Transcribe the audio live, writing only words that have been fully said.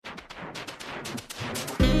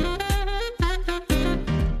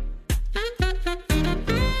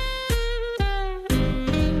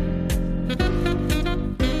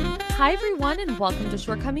everyone, and welcome to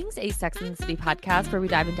Shortcomings, a Sex and the City podcast where we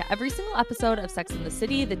dive into every single episode of Sex and the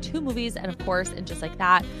City, the 2 movies, and of course, and just like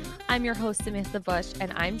that, I'm your host, Samantha Bush,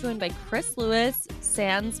 and I'm joined by Chris Lewis,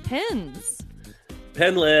 sans Pins.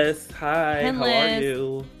 Penless, hi, Penless. How are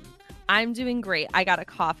you? I'm doing great. I got a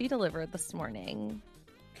coffee delivered this morning.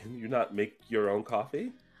 Can you not make your own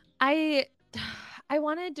coffee? I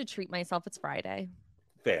wanted to treat myself. It's Friday.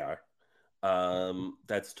 Fair.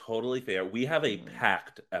 That's totally fair. We have a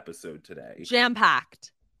packed episode today.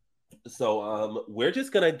 Jam-packed. So we're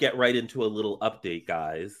just gonna get right into a little update,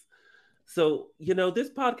 guys. So, this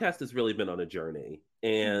podcast has really been on a journey,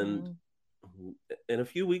 and in a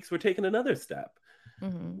few weeks we're taking another step.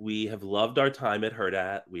 We have loved our time at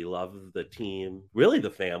Hurrdat. We love the team, really the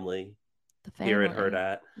family here at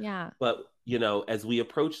Hurrdat. Yeah. But, as we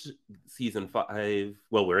approach season 5,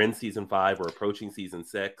 well, we're in season 5, we're approaching season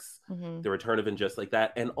 6, the return of And Just Like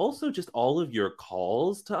That, and also just all of your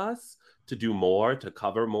calls to us to do more, to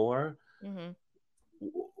cover more.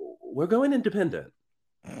 We're going independent.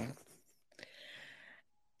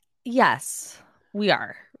 Yes, we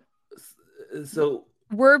are. So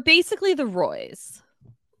we're basically the Roys.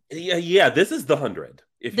 Yeah, this is the 100.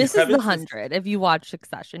 This is the 100. If you watch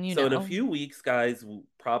Succession, you know. So in a few weeks, guys,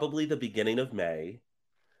 probably the beginning of May,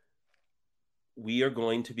 we are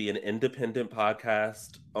going to be an independent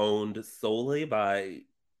podcast owned solely by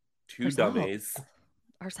two dummies.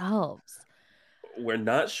 Ourselves. We're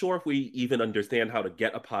not sure if we even understand how to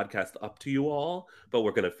get a podcast up to you all, but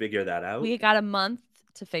we're going to figure that out. We got a month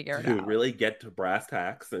to figure it out. To really get to brass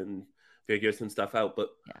tacks and figure some stuff out. But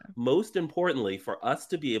most importantly, for us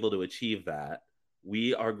to be able to achieve that,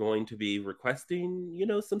 we are going to be requesting,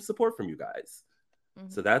 some support from you guys.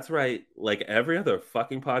 So that's right. Like every other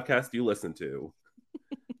fucking podcast you listen to,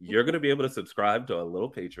 you're going to be able to subscribe to a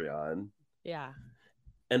little Patreon. Yeah.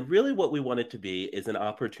 And really what we want it to be is an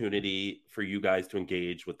opportunity for you guys to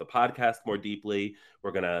engage with the podcast more deeply.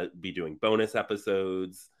 We're going to be doing bonus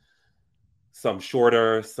episodes, some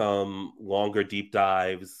shorter, some longer deep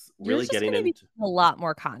dives, really getting into a lot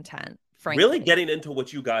more content, frankly. Really getting into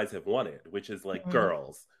what you guys have wanted, which is like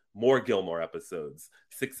girls, more Gilmore episodes,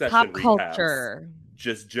 Succession pop recaps, culture,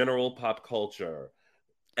 just general pop culture.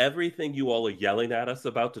 Everything you all are yelling at us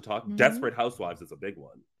about to talk. Desperate Housewives is a big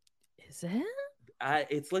one. Is it?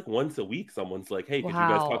 It's like once a week someone's like, hey, could you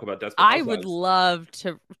guys talk about Desperate Housewives? I would love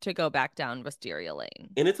to go back down Wisteria Lane.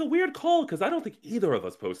 And it's a weird call because I don't think either of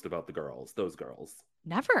us post about those girls.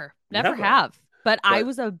 Never have. But I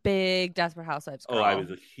was a big Desperate Housewives girl. Oh, I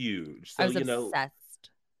was a huge. So, I was obsessed.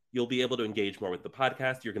 You'll be able to engage more with the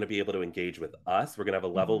podcast. You're going to be able to engage with us. We're going to have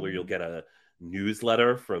a level where you'll get a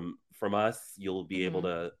newsletter from us. You'll be able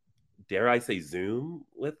to, dare I say, Zoom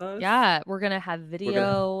with us. Yeah, we're going to have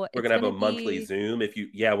video. We're going to have a monthly Zoom. We're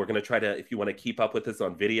going to try to, if you want to keep up with us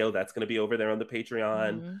on video, that's going to be over there on the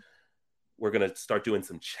Patreon. We're going to start doing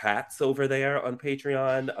some chats over there on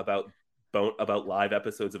Patreon about live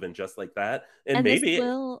episodes of And Just Like That, and maybe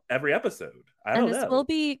every episode. I don't know. And this will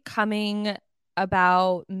be coming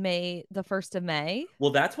about the 1st of May.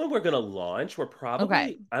 Well, that's when we're going to launch. We're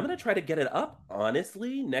probably I'm going to try to get it up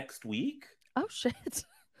honestly next week. Oh shit.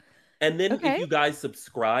 And then if you guys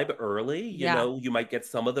subscribe early, you might get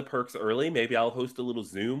some of the perks early. Maybe I'll host a little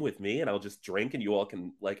Zoom with me and I'll just drink and you all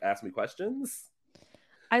can ask me questions.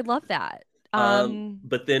 I love that.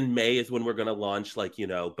 But then May is when we're going to launch,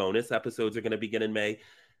 bonus episodes are going to begin in May.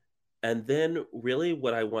 And then really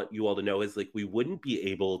what I want you all to know is we wouldn't be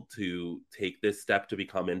able to take this step to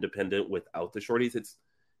become independent without the shorties.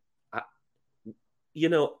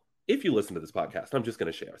 If you listen to this podcast, I'm just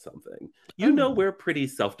going to share something. We're pretty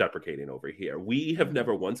self-deprecating over here. We have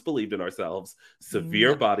never once believed in ourselves,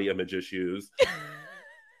 severe body image issues.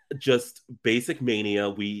 Just basic mania.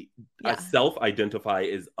 We self-identify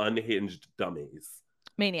as unhinged dummies.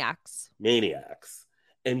 Maniacs.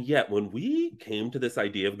 And yet when we came to this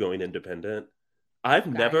idea of going independent, I've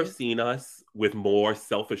never seen us with more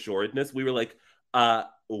self-assuredness. We were like,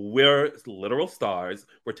 we're literal stars.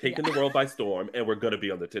 We're taking the world by storm and we're going to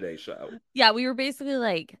be on the Today Show. Yeah, we were basically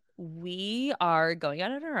like, we are going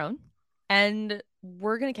out on our own and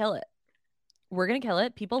we're going to kill it. We're going to kill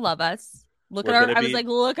it. People love us. Look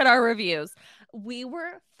at our reviews. We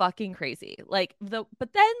were fucking crazy.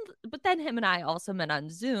 But then him and I also met on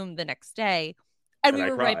Zoom the next day and we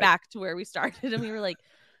were right back to where we started. And we were like,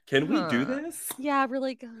 can we do this? Yeah. We're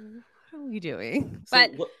like, what are we doing?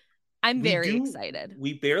 But I'm very excited.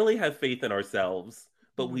 We barely have faith in ourselves,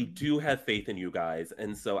 but we do have faith in you guys.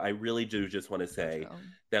 And so I really do just want to say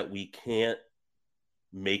that we can't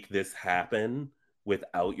make this happen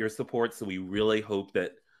without your support. So we really hope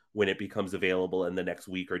that when it becomes available in the next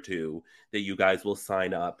week or two, that you guys will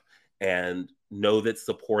sign up and know that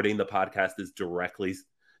supporting the podcast is directly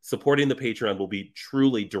supporting the Patreon will be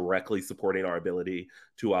truly directly supporting our ability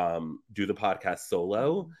to do the podcast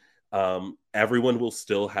solo. Everyone will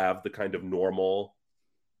still have the kind of normal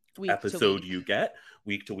episode you get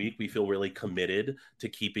week to week. We feel really committed to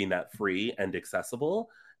keeping that free and accessible.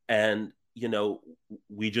 And, you know,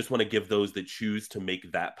 we just want to give those that choose to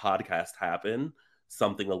make that podcast happen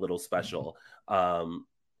something a little special. And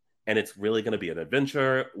it's really going to be an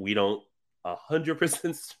adventure. We don't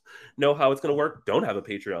 100% know how it's going to work. Don't have a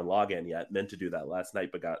Patreon login yet. Meant to do that last night,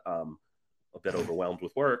 but got a bit overwhelmed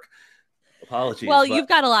with work. Apologies. Well, you've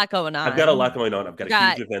got a lot going on. I've got a lot going on. I've got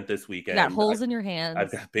a huge event this weekend. You got holes in your hands.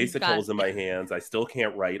 I've got basic holes in my hands. I still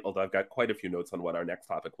can't write, although I've got quite a few notes on what our next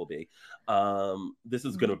topic will be. This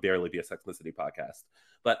is going to barely be a Sex and the City podcast.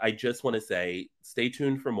 But I just want to say, stay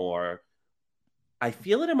tuned for more. I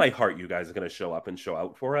feel it in my heart you guys are going to show up and show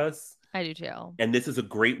out for us. I do too. And this is a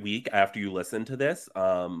great week after you listen to this.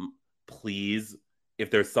 Please, if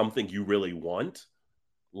there's something you really want,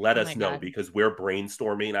 let us know, because we're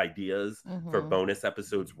brainstorming ideas for bonus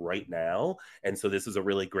episodes right now. And so this is a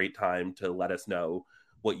really great time to let us know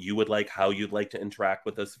what you would like, how you'd like to interact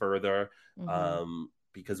with us further,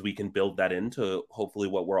 because we can build that into hopefully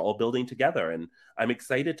what we're all building together. And I'm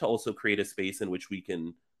excited to also create a space in which we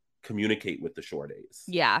can communicate with the Shore Days.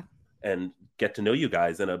 Yeah. And get to know you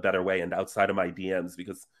guys in a better way and outside of my DMs,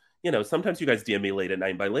 because, you know, sometimes you guys DM me late at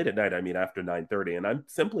night. By late at night, I mean after 9:30, and I'm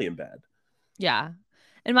simply in bed. Yeah.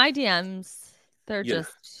 And my DMs, they're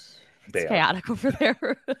just chaotic over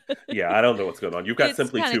there. Yeah, I don't know what's going on. You've got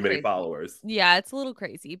simply too many followers. Yeah, it's a little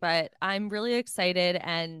crazy, but I'm really excited,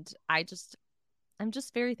 and I'm just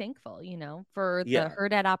very thankful, you know, for the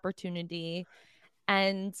Hurrdat opportunity.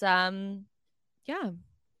 And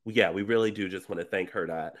yeah, we really do just want to thank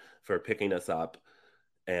Hurrdat for picking us up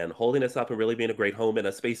and holding us up and really being a great home and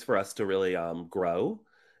a space for us to really grow.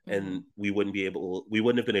 And we wouldn't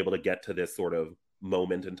have been able to get to this sort of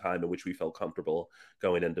moment in time in which we felt comfortable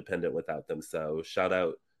going independent without them. So shout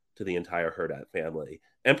out to the entire Hurrdat family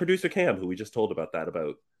and producer Cam, who we just told about that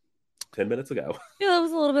about 10 minutes ago. Yeah, that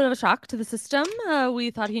was a little bit of a shock to the system.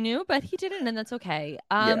 We thought he knew, but he didn't, and that's okay.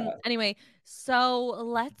 Anyway, so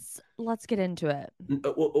let's get into it.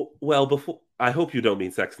 Well, before, I hope you don't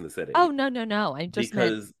mean Sex and the City. Oh, no. I just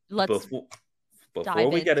meant before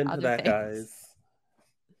we get into that, guys,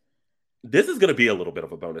 this is going to be a little bit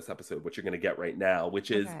of a bonus episode, what you're going to get right now,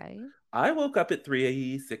 which is I woke up at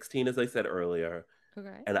 3:16, as I said earlier,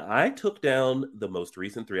 and I took down the most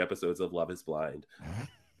recent 3 episodes of Love is Blind.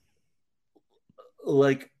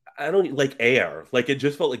 Like, I don't like air. Like, it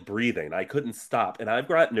just felt like breathing. I couldn't stop. And I've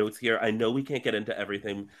got notes here. I know we can't get into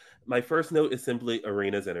everything. My first note is simply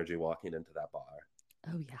Irina's energy walking into that bar.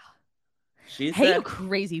 Oh, yeah. Hey, you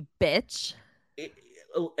crazy bitch.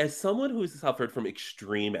 As someone who's suffered from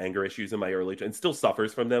extreme anger issues in my early and still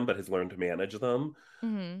suffers from them, but has learned to manage them,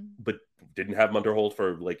 but didn't have them under hold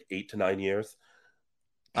for like 8 to 9 years.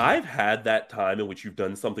 I've had that time in which you've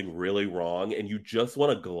done something really wrong and you just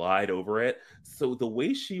want to glide over it. So the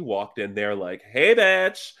way she walked in there, like, hey,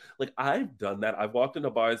 bitch, like, I've done that. I've walked into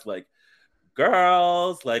bars like,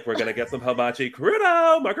 girls, like, we're going to get some hibachi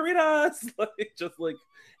crudo margaritas. Like, just like,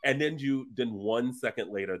 and then 1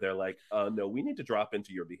 second later, they're like, no, we need to drop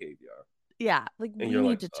into your behavior. Yeah, like, we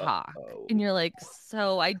need to talk. And you're like,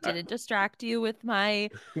 so I didn't distract you with my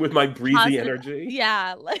breezy energy.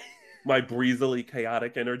 Yeah, like my breezily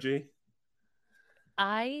chaotic energy.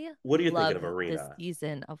 What are you thinking of Irina? This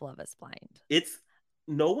season of Love is Blind.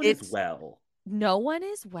 No one is well. No one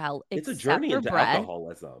is well. It's a journey into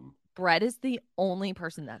alcoholism. Brett is the only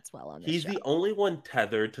person that's well on this He's show. the only one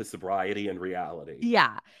tethered to sobriety and reality.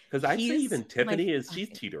 Yeah. Because I'd say even Tiffany she's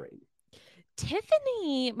teetering.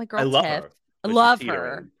 Tiffany, my girl, I love her. I love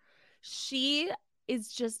her. She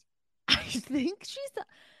is just, I think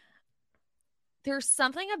there's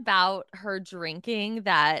something about her drinking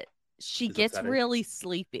that she gets really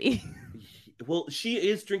sleepy. Well, she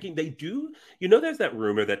is drinking. They do. You know, there's that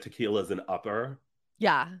rumor that tequila is an upper.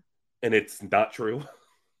 Yeah. And it's not true.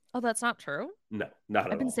 Oh, that's not true? No, not at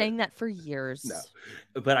all. I've been saying that for years.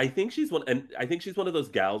 No. But I think she's one of those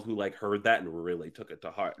gals who like heard that and really took it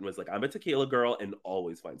to heart and was like, I'm a tequila girl, and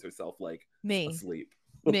always finds herself like asleep.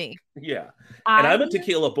 Me. Yeah. And I'm a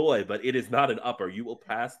tequila boy, but it is not an upper. You will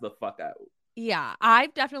pass the fuck out. Yeah,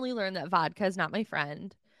 I've definitely learned that vodka is not my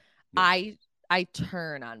friend. No. I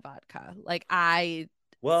turn on vodka. Like I'm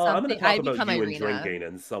going to talk about you and drinking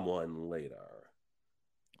and someone later.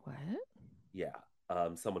 What? Yeah,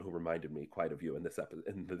 someone who reminded me quite of you in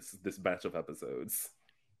this batch of episodes.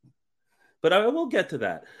 But I will get to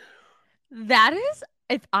that. That is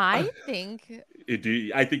If I think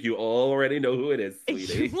I think you already know who it is,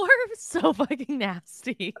 sweetie. you are so fucking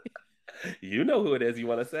nasty. You know who it is. You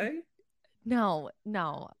want to say? No.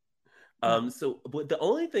 So but the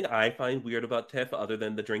only thing I find weird about Tiff, other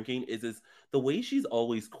than the drinking, is the way she's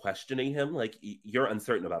always questioning him. Like, you're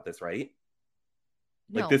uncertain about this, right?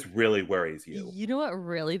 Like, No. this really worries you. You know what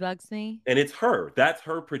really bugs me? And it's her. That's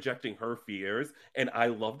her projecting her fears. And I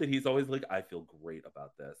love that he's always like, I feel great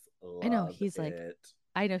about this. I know Love he's like, it.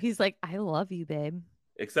 I love you, babe.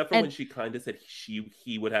 Except for And when she kind of said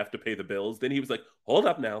he would have to pay the bills. Then he was like, hold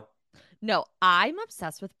up now. no, I'm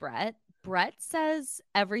obsessed with Brett. Brett says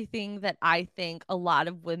everything that I think a lot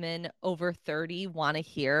of women over 30 want to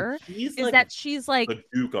hear He's is like that she's like, the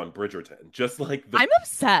Duke on Bridgerton. Just like I'm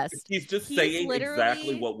obsessed. he's just He's saying exactly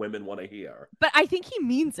literally, what women want to hear. but I think he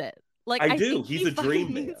means it. Like, I I do. think He's he a dream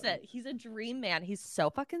fucking means man. it. He's a dream man. He's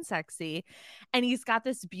so fucking sexy. And he's got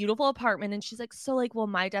this beautiful apartment. And she's like, so like, will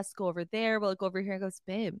my desk go over there? Will it go over here? And goes,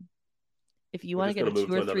 babe, if you We're want to just get a gonna move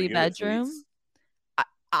 2 to or another 3 unit, bedroom, sweets.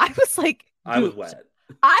 I was like, I was dude, wet.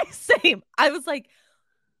 I was like,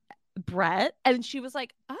 Brett. And she was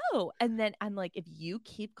like, oh. And then I'm like, if you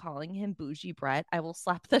keep calling him bougie Brett, I will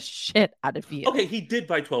slap the shit out of you. Okay, he did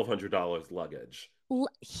buy $1,200 luggage.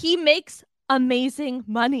 He makes amazing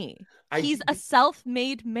money. I- He's a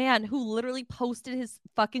self-made man who literally posted his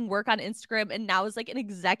fucking work on Instagram and now is like an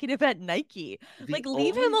executive at Nike. Like,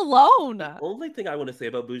 leave him alone. The only thing I want to say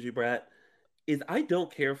about Bougie Brett is I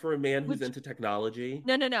don't care for a man who's into technology.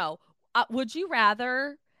 No. Would you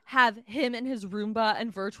rather have him and his Roomba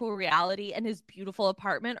and virtual reality and his beautiful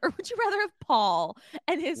apartment, or would you rather have Paul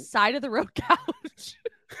and his side of the road couch?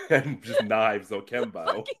 And just knives akimbo.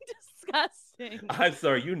 Fucking disgusting. I'm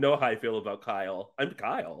sorry, you know how I feel about Kyle. I'm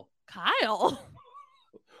Kyle. Kyle.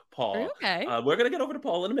 Paul. Are you okay? We're gonna get over to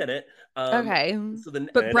Paul in a minute. Okay. So then,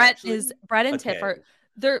 but Brett and okay.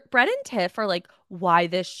 Tiff are like why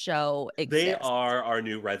this show exists. They are our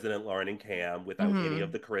new resident Lauren and Cam without any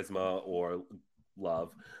of the charisma or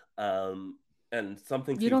love. And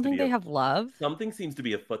something you don't think they have love? Something seems to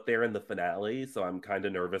be afoot there in the finale, so I'm kind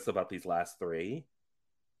of nervous about these last 3.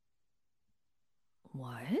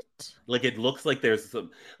 What? Like, it looks like there's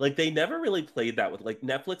some, like, they never really played that with, like,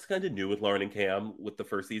 Netflix kind of knew with Lauren and Cam with the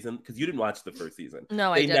first season, because you didn't watch the first season.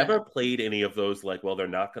 No, they I didn't. never played any of those, like, well, they're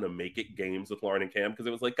not going to make it games with Lauren and Cam, because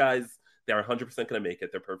it was like, guys, they're 100% going to make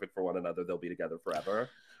it. They're perfect for one another. They'll be together forever.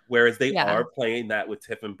 Whereas they are playing that with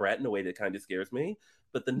Tiff and Brett in a way that kind of scares me.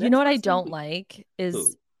 But the next, you know what I don't like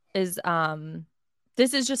is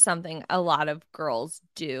this is just something a lot of girls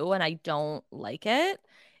do, and I don't like it.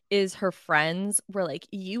 Is her friends were like,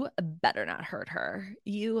 you better not hurt her.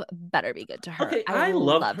 You better be good to her. Okay, I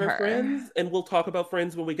love her friends, and we'll talk about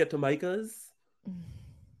friends when we get to Micah's.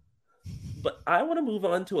 But I want to move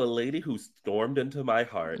on to a lady who stormed into my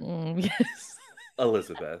heart. Yes.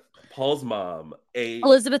 Elizabeth, Paul's mom.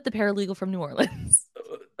 Elizabeth, the paralegal from New Orleans.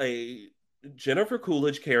 A Jennifer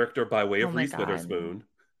Coolidge character by way of Reese Witherspoon.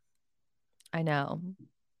 I know.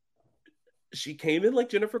 She came in like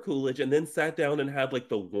Jennifer Coolidge and then sat down and had like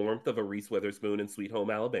the warmth of a Reese Witherspoon in Sweet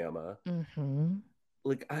Home Alabama.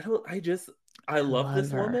 Like, I love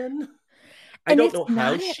this woman. I don't know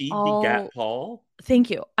how she begat Paul. Thank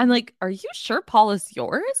you. I'm like, are you sure Paul is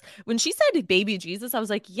yours? When she said baby Jesus, I was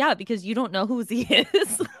like, yeah, because you don't know who he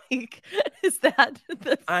is. Like, is that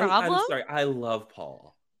the problem? I'm sorry. I love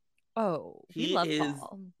Paul. Oh, he is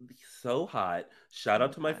so hot. Shout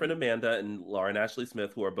out to my friend Amanda and Lauren Ashley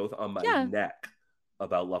Smith, who are both on my neck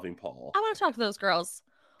about loving Paul. I want to talk to those girls.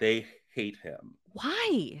 They hate him.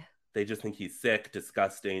 Why? They just think he's sick,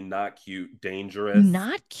 disgusting, not cute, dangerous.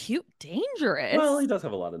 Not cute, dangerous? Well, he does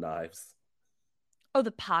have a lot of knives. Oh,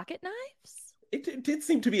 the pocket knives? It did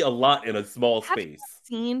seem to be a lot in a small space. Have you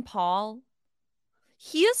seen Paul?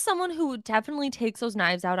 He is someone who definitely takes those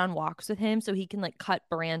knives out on walks with him so he can like cut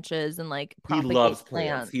branches and like propagate He loves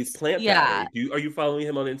plants. He's plant daddy. Are you following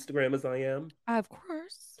him on Instagram as I am? Of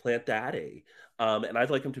course. Plant daddy. And I'd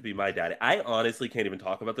like him to be my daddy. I honestly can't even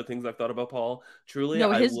talk about the things I've thought about Paul. Truly,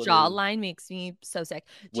 no, his jawline makes me so sick.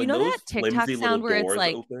 Do you know that TikTok sound where it's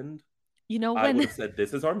like, opened, you know, when I would have said,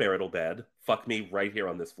 "This is our marital bed. Fuck me right here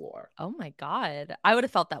on this floor." Oh my god, I would have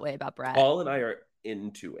felt that way about Brett. Paul and I are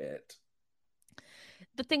into it.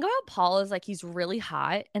 The thing about Paul is like he's really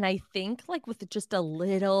hot, and I think like with just a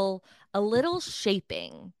little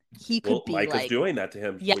shaping, he could be Micah's like doing that to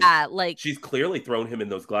him. Yeah, like she's clearly thrown him in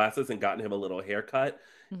those glasses and gotten him a little haircut.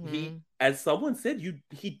 He, as someone said,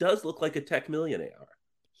 he does look like a tech millionaire.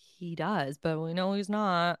 He does, but we know he's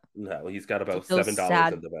not. No, he's got about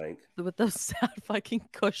 $7 in the bank with those sad fucking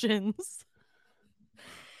cushions.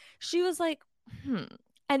 She was like,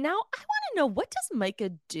 and now I want to know, what does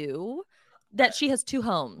Micah do that she has 2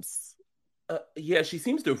 homes? Yeah, she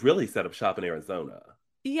seems to really set up shop in Arizona.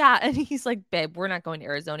 Yeah, and he's like, babe, we're not going to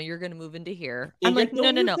Arizona. You're going to move into here. And I'm like, yet, no,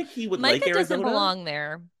 don't no, you no. think he would like Micah doesn't Arizona? belong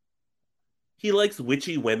there. He likes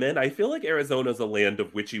witchy women. I feel like Arizona's a land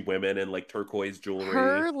of witchy women and like turquoise jewelry.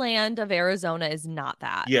 Her land of Arizona is not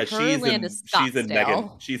that. Yeah, Her land is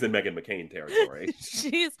Scottsdale. She's in Meghan McCain territory.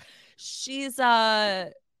 she's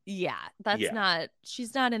yeah, that's Yeah. not,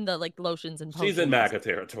 she's not in the like lotions and potions. She's in MAGA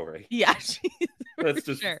territory. Yeah, she's Let's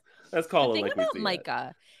just sure. let's call The it thing like we about see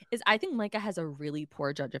Micah is I think Micah has a really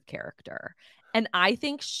poor judge of character. And I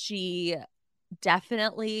think she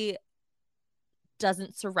definitely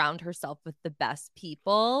doesn't surround herself with the best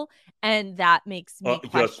people. And that makes me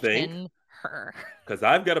question her. Because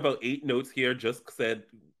I've got about 8 notes here just said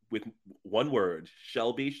with one word: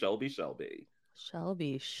 Shelby, Shelby, Shelby.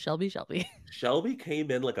 Shelby, Shelby, Shelby. Shelby came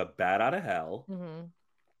in like a bat out of hell,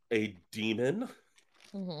 a demon,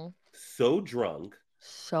 so drunk.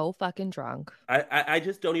 So fucking drunk. I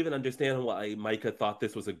just don't even understand why Micah thought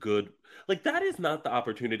this was a good, like, that is not the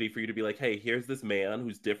opportunity for you to be like, hey, here's this man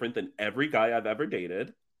who's different than every guy I've ever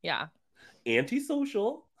dated. Yeah.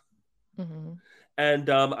 Antisocial. And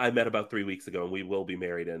I met about 3 weeks ago, and we will be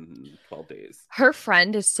married in 12 days. Her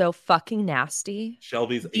friend is so fucking nasty.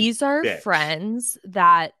 Shelby's These are bitch. Friends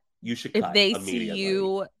that you should if they see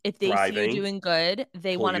you doing good,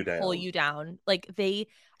 they want to pull you down. Like, they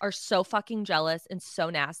are so fucking jealous and so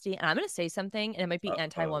nasty. And I'm gonna say something, and it might be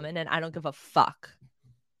anti-woman, and I don't give a fuck.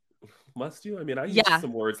 Must you? I mean, I used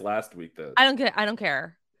some words last week that I don't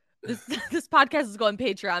care. This podcast is going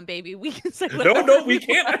Patreon, baby. We can say no, we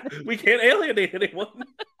can't. We can't alienate anyone.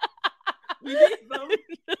 We need them.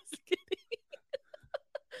 Just kidding.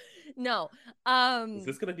 No. Is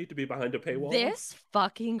this gonna need to be behind a paywall? This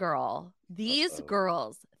fucking girl. These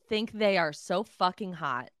girls think they are so fucking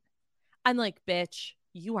hot. I'm like, bitch,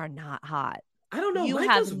 you are not hot. I don't know.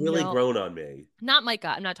 Micah's really grown on me. Not Micah.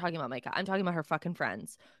 I'm not talking about Micah. I'm talking about her fucking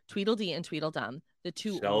friends. Tweedledee and Tweedledum. The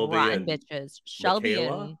 2 Shelby rotten bitches. Shelby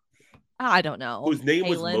Michaela? And I don't know. Whose name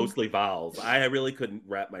was mostly vowels. I really couldn't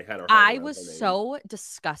wrap my head around. I was so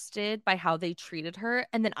disgusted by how they treated her.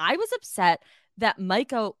 And then I was upset that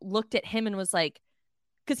Micah looked at him and was like,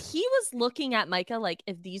 because he was looking at Micah like,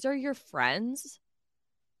 if these are your friends,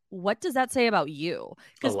 what does that say about you?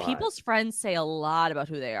 Because people's friends say a lot about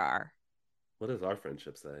who they are. What does our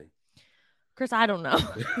friendship say? Chris, I don't know.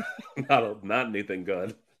 not anything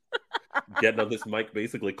good. Getting on this mic,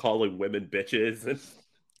 basically calling women bitches. And...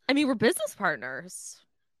 I mean, we're business partners.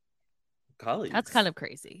 Colleagues. That's kind of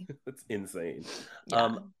crazy. That's insane.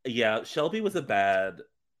 Yeah. Shelby was a bad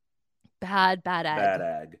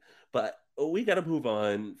egg. But we got to move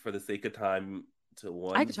on for the sake of time to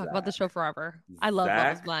one. I could talk about the show forever. I love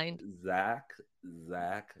Love Is Blind. Zach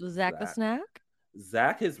the snack.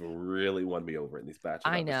 Zach has really won me over in these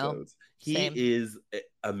Bachelor episodes. He Same. is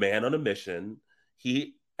a man on a mission.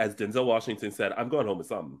 He, as Denzel Washington said, I'm going home with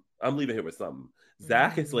something. I'm leaving here with something.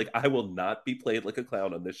 Zach is like, I will not be played like a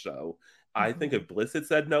clown on this show. I think if Bliss had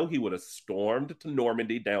said no, he would have stormed to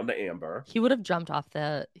Normandy down to Amber. He would have jumped off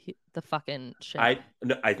the fucking ship.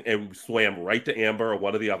 And swam right to Amber or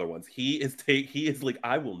one of the other ones. He is like,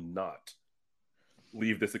 I will not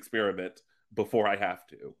leave this experiment before I have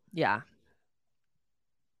to. Yeah.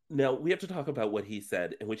 Now, we have to talk about what he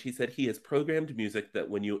said, in which he said he has programmed music that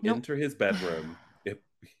when you enter his bedroom,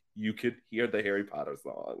 you could hear the Harry Potter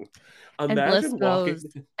song. And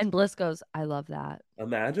Bliss goes, I love that.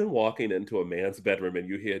 Imagine walking into a man's bedroom and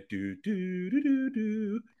you hear do, do, do, do,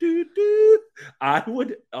 do, do, do. I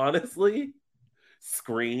would honestly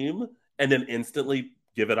scream and then instantly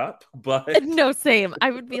give it up. But no, same.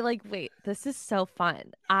 I would be like, wait, this is so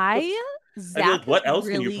fun. Zach, what else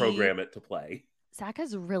can you program it to play? Zach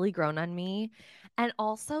has really grown on me. And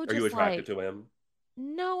also, are you attracted to him?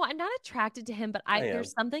 No, I'm not attracted to him, but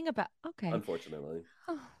there's something about Unfortunately.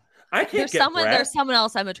 I can't there's someone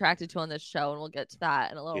else I'm attracted to on this show, and we'll get to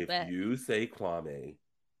that in a little bit. If you say Kwame,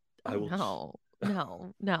 I will.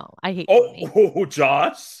 No. I hate Kwame.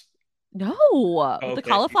 Josh? No. Okay. The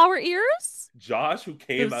cauliflower ears? Josh, who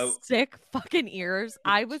came out sick fucking ears.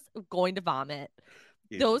 I was going to vomit.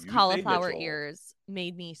 Those cauliflower ears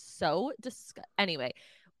made me so disgusted. Anyway,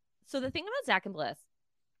 so the thing about Zach and Bliss,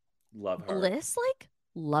 love her. Bliss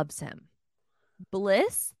loves him.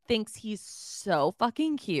 Bliss thinks he's so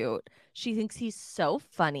fucking cute. She thinks he's so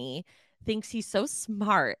funny, thinks he's so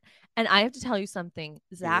smart. And I have to tell you something.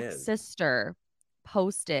 Zach's sister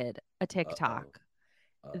posted a TikTok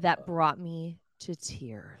that brought me to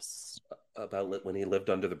tears. About when he lived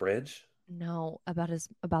under the bridge? No,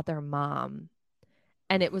 about their mom.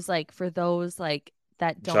 And it was like, for those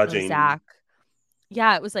that don't know judging. Zach.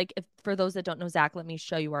 Yeah, it was like, if for those that don't know Zach, let me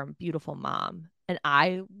show you our beautiful mom. And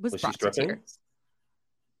I was Was she brought to stripping tears.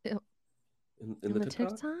 in In the the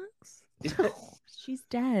TikTok? TikToks? Yeah. No, she's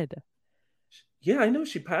dead. Yeah, I know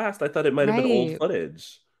she passed. I thought it might have been old Right.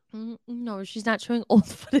 footage. No, she's not showing old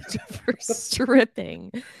footage of her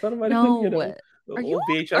stripping. I thought it might have been, No. Are you old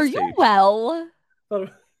are VHS you tapes. well?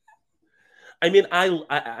 I mean,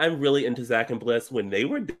 I'm really into Zach and Bliss. When they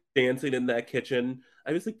were dancing in that kitchen,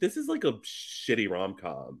 I was like, this is like a shitty rom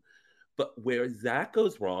com. But where Zach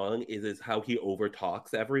goes wrong is how he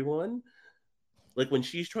overtalks everyone. Like when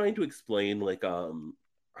she's trying to explain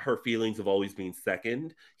her feelings of always being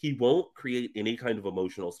second, he won't create any kind of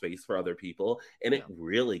emotional space for other people. And it No.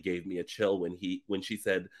 really gave me a chill when she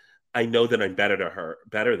said, I know that I'm better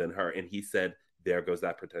than her. And he said, there goes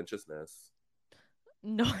that pretentiousness.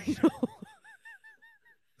 No, I know.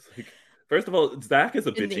 It's like, first of all, Zach is a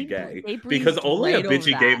And bitchy gay they because breezed only a right over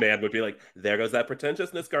bitchy gay that. man would be like, there goes that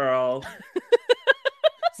pretentiousness, girl.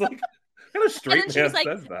 It's like, what kind of And then straight she was man like,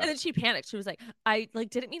 says and that? then she panicked. She was like, I like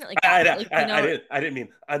didn't mean it like that, but like, I didn't mean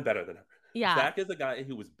I'm better than her. yeah. Zach is a guy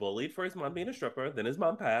who was bullied for his mom being a stripper. Then his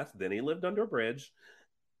mom passed. Then he lived under a bridge,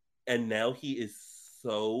 and now he is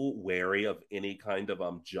so wary of any kind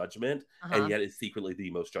of judgment, and Uh-huh. yet is secretly the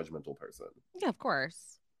most judgmental person. Yeah, of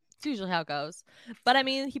course. It's usually how it goes. But I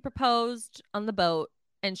mean, he proposed on the boat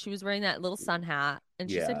and she was wearing that little sun hat and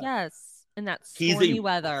she said Yeah, yes in that he's stormy a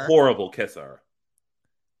weather. horrible kisser.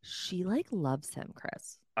 She like loves him,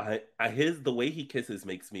 Chris. The way he kisses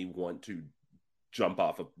makes me want to jump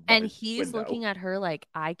off a And he's window. looking at her like,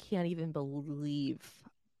 I can't even believe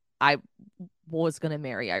I was gonna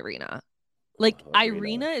marry Irina. Like Irina.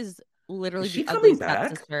 Irina is literally Is she the ugly coming back?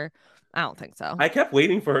 stepsister. I don't think so. I kept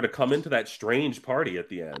waiting for her to come into that strange party at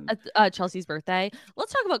the end. At Chelsea's birthday.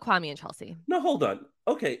 Let's talk about Kwame and Chelsea. No, hold on.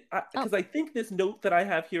 Okay, Oh, because I think this note that I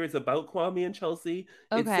have here is about Kwame and Chelsea.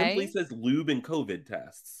 It simply okay. says lube and COVID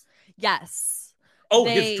tests. Yes. Oh,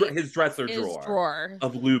 They his dresser his drawer drawer.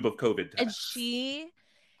 of lube of COVID And tests. she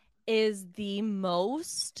is the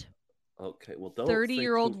most Okay, well, don't say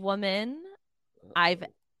 30-year-old too. woman I've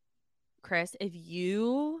Chris, if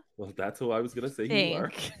you Well, that's who I was gonna say you were.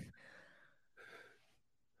 think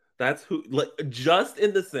That's who, like, just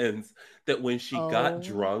in the sense that when she got oh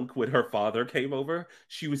drunk when her father came over,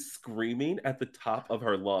 she was screaming at the top of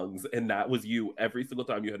her lungs, and that was you every single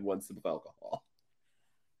time you had one sip of alcohol.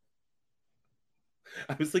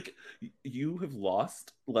 I was like, you have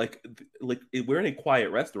lost, we're in a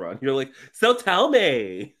quiet restaurant. You're like, so tell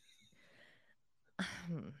me.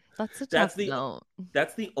 that's a That's tough the note.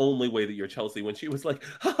 that's the only way that you're Chelsea. When she was like,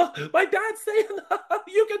 my dad's saying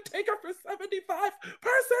you can take her for 75%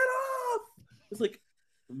 off. It's like,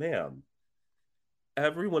 ma'am,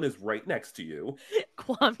 everyone is right next to you.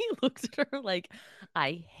 Kwame looked at her like,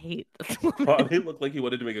 I hate this woman. Kwame looked like he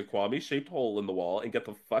wanted to make a Kwame shaped hole in the wall and get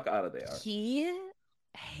the fuck out of there. He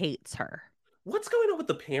hates her. What's going on with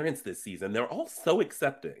the parents this season? They're all so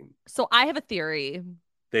accepting. So I have a theory.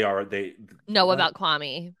 They Know what? about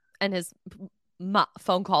Kwame and his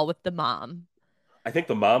phone call with the mom. I think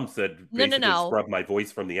the mom said basically No. scrub my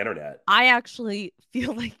voice from the internet. I actually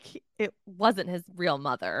feel like it wasn't his real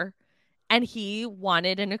mother. And he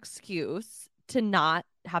wanted an excuse to not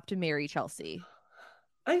have to marry Chelsea.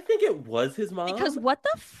 I think it was his Because mom. what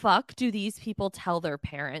the fuck do these people tell their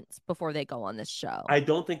parents before they go on this show? I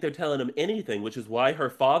don't think they're telling him anything, which is why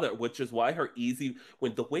her easy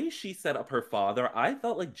when the way she set up her father, I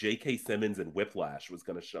felt like J.K. Simmons and Whiplash was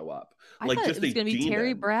going to show up, I like thought it just was a going to be Terry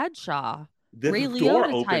demon. Bradshaw, The Ray door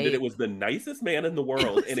Liotta opened and it type. was the nicest man in the It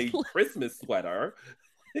world in was a Christmas sweater.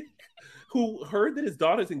 Who heard that his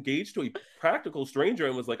daughter's engaged to a practical stranger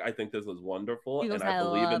and was like, I think this is wonderful He goes, and I I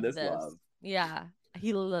believe in love this this. love. Yeah.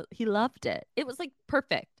 He loved it. It was like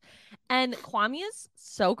perfect. And Kwame is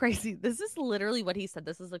so crazy. This is literally what he said.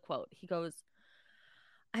 This is a quote. He goes,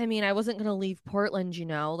 I mean, I wasn't going to leave Portland,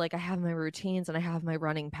 like I have my routines and I have my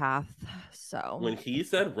running path. So When he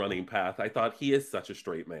said running path, I thought he is such a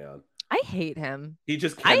straight man. I hate him. He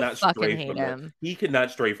just I cannot fucking stray hate from him. he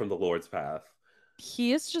cannot stray from the Lord's path.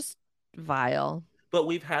 He is just vile. But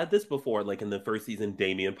we've had this before, like in the first season,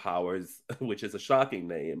 Damian Powers, which is a shocking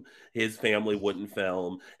name, his family wouldn't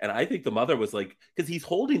film. And I think the mother was like, because he's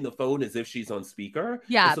holding the phone as if she's on speaker.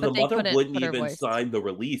 Yeah, And so the but they mother couldn't wouldn't put her even voice. sign the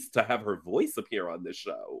release to have her voice appear on this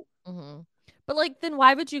show. Mm-hmm. But like, then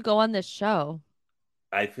why would you go on this show?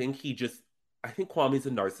 I think Kwame's a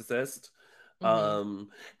narcissist. Mm-hmm.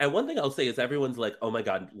 And one thing I'll say is everyone's like, oh my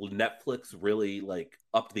God, Netflix really like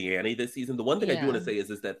upped the ante this season. The one thing I do want Yeah. to say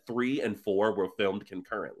is that 3 and 4 were filmed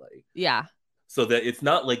concurrently. Yeah. so that it's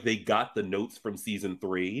not like they got the notes from season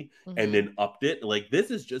 3 and then upped it. Like, this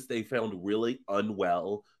is just they found really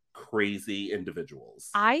unwell, crazy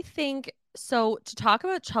individuals. I think so. To talk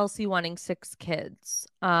about Chelsea wanting 6 kids.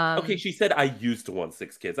 Okay, she said I used to want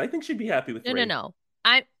 6 kids. I think she'd be happy with No, no, 3. no.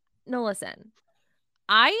 No, listen.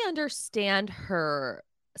 I understand her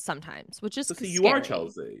sometimes, which is So see, you are scary.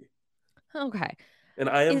 Chelsea. Okay. And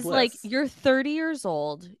I am Is like Bliss. you're 30 years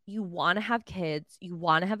old, you want to have kids, you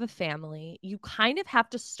want to have a family. You kind of have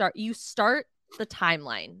to start the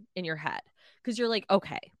timeline in your head because you're like,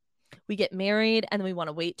 okay, we get married and then we want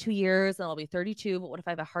to wait 2 years and I'll be 32. But what if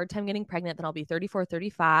I have a hard time getting pregnant? Then I'll be 34,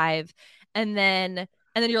 35. And then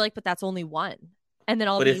you're like, but that's only one. And then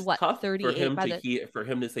I'll But be it's what, tough for 38 him by to the hear, for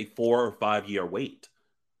him to say 4 or 5 year wait.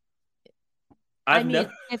 I I've mean,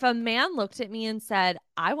 never. if a man looked at me and said,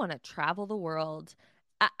 I want to travel the world,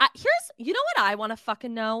 you know what I want to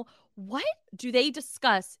fucking know? What do they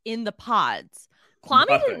discuss in the pods?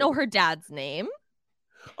 Kwame didn't know Nothing. her dad's name.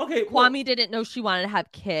 Okay, well, Kwame didn't know she wanted to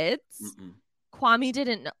have kids. mm-mm. Kwame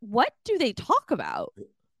didn't know. What do they talk about?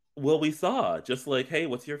 Well, we saw just like, hey,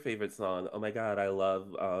 what's your favorite song? Oh my God, I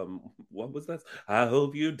love what was that? I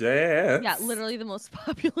hope you Yeah, dance. literally the most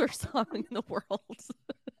popular song in the world.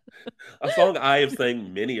 A song I have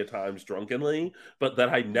sang many a times drunkenly, but that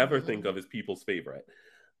I never think Mm-hmm. of as people's favorite.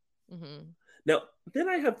 Mm-hmm. Now, then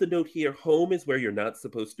I have the note here: home is where you're not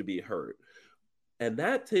supposed to be hurt, and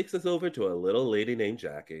that takes us over to a little lady named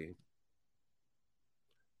Jackie.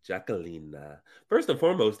 Jacqueline. First and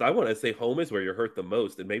foremost, I want to say home is where you're hurt the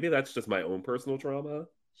most, and maybe that's just my own personal trauma.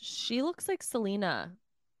 She looks like Selena.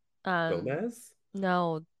 Um, Gomez?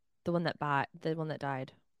 no, the one that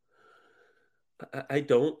died. I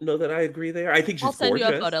don't know that I agree there. I think I'll she's send you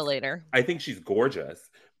a gorgeous. photo later. I think she's gorgeous,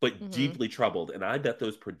 but Mm-hmm. deeply troubled. And I bet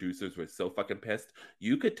those producers were so fucking pissed.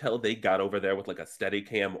 You could tell they got over there with like a steady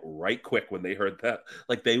cam right quick when they heard that.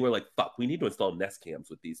 Like they were like, fuck, we need to install Nest cams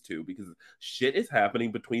with these two because shit is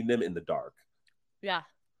happening between them in the dark. Yeah.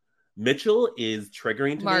 Mitchell is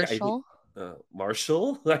triggering to me. I think Marshall.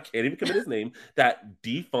 Marshall, I can't even commit his name, that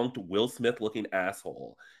defunct Will Smith looking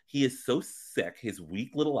asshole. He is so sick. His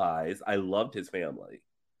weak little eyes. I loved his family.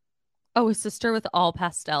 Oh, his sister with all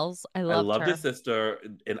pastels. I I loved loved his her. sister,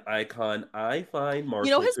 an icon. I find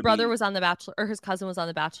You know, Marshall his to brother be. was on The Bachelor, or his cousin was on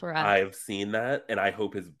The Bachelorette. I've seen that, and I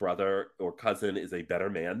hope his brother or cousin is a better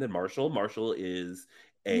man than Marshall. Marshall is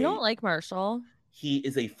You don't a like Marshall? he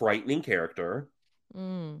is a frightening character.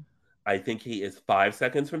 Mm. I think he is 5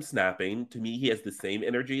 seconds from snapping. To me, he has the same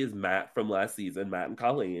energy as Matt from last season, Matt and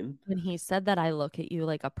Colleen. When he said that I look at you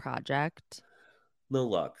like a project, No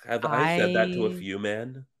luck. Have I said that to a I few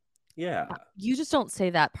men? Yeah. you just don't say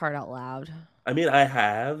that part out loud. I mean, I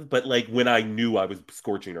have, but like when I knew I was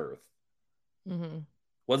scorching earth. Hmm.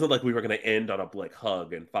 Wasn't like we were going to end on a like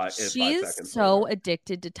hug and five She's seconds so later,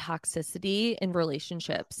 addicted to toxicity in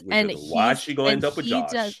relationships, which and is why she gonna end up with he does,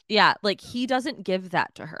 Josh. yeah, like he doesn't give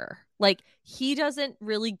that to her. Like he doesn't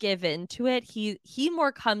really give into it. He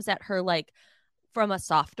more comes at her like from a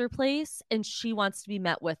softer place, and she wants to be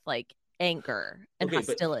met with like anger and Okay,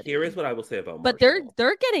 but here is hostility. what I will say about But Marshall.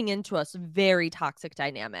 they're getting into a very toxic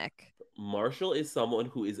dynamic. Marshall is someone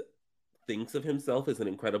who is thinks of himself as an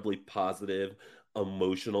incredibly positive,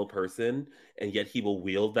 emotional person, and yet he will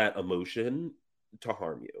wield that emotion to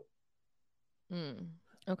harm you. Mm,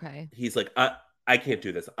 okay. He's like, I can't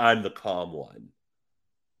do this. I'm the calm one.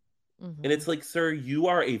 And Mm-hmm. it's like, sir, you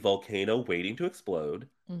are a volcano waiting to explode.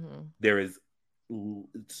 Mm-hmm. There is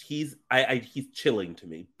he's chilling to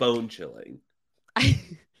me, bone chilling. I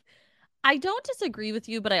I don't disagree with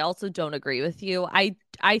you, but I also don't agree with you. I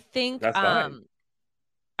think That's fine.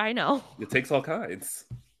 I know. It takes all kinds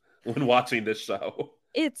when watching this show.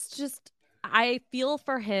 It's just I feel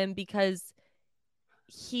for him because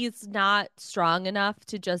he's not strong enough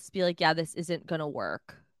to just be like, yeah, this isn't gonna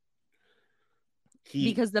work. He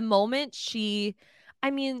Because the moment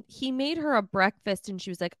I mean, he made her a breakfast and she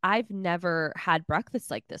was like, I've never had breakfast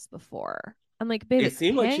like this before. I'm like, babe, it it's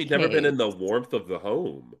seemed like she'd never been in the pancakes. warmth of the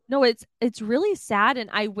home. No, it's really sad, and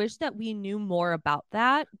I wish that we knew more about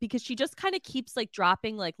that because she just kind of keeps like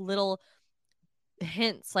dropping like little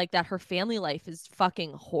hints like that her family life is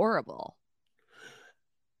fucking horrible.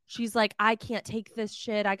 She's like, I can't take this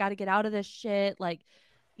shit. I got to get out of this shit. Like,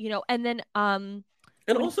 and then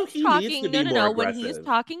And when also he's he needs to talking, no, be no, more no, when he's aggressive.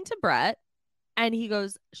 talking to Brett and he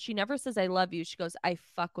goes, she never says I love you. She goes, I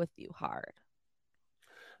fuck with you hard.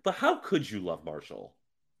 But how could you love Marshall?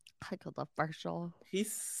 I could love Marshall.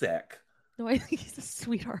 He's sick. No, I think he's a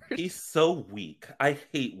sweetheart. He's so weak. I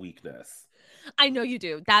hate weakness. I know you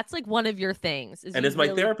do. That's like one of your things. And as my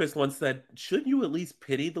therapist once said, shouldn't you at least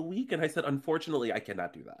pity the weak? And I said, unfortunately, I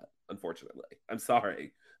cannot do that. Unfortunately. I'm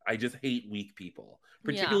sorry. I just hate weak people,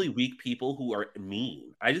 particularly weak people who are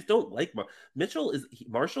mean. I just don't like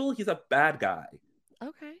Marshall. He's a bad guy.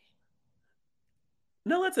 Okay.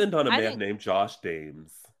 Now let's end on a man named Josh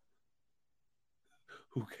Dames,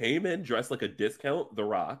 who came in dressed like a discount The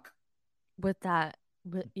Rock. With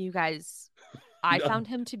you guys, I found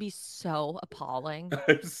him to be so appalling.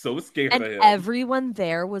 I'm so scared of him. Everyone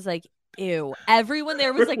there was like, ew. Everyone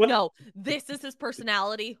there was like, no, this is his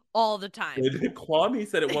personality all the time. Kwame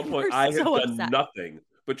said at one point, I have done nothing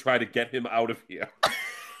but try to get him out of here.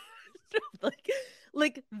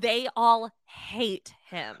 Like they all hate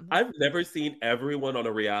him. I've never seen everyone on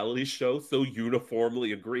a reality show so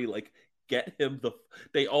uniformly agree. Like, get him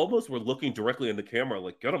they almost were looking directly in the camera,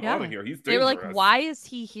 like, get him out of here. He's dangerous. They were like, why is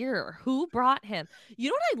he here? Who brought him?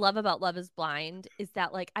 You know what I love about Love is Blind is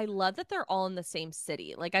that, like, I love that they're all in the same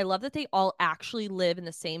city. Like, I love that they all actually live in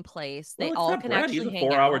the same place. They all can Brett. actually He's a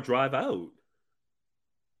 4-hour drive out.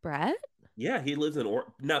 Brett? Yeah, he lives in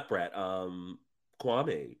not Brett.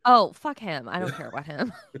 Kwame. Oh, fuck him. I don't care about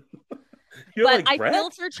him. But I feel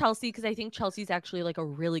for Chelsea because I think Chelsea's actually like a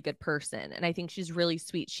really good person. And I think she's really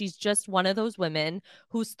sweet. She's just one of those women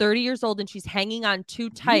who's 30 years old and she's hanging on too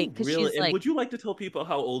tight because she's like. Would you like to tell people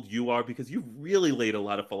how old you are? Because you've really laid a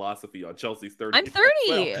lot of philosophy on Chelsea's 30. I'm 30.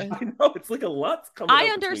 I know. It's like a lot's coming I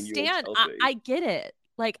understand. I get it.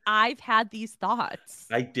 Like, I've had these thoughts.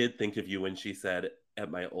 I did think of you when she said, at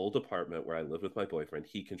my old apartment where I lived with my boyfriend,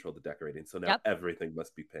 he controlled the decorating. So now everything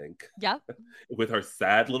must be pink. Yep. With her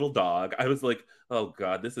sad little dog. I was like, oh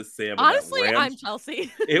God, this is Sam. Honestly, I'm Chelsea.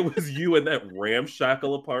 It was you in that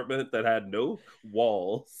ramshackle apartment that had no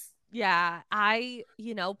walls. Yeah.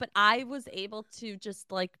 But I was able to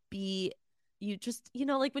just like be,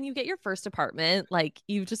 like when you get your first apartment, like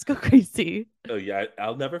you just go crazy. Oh yeah.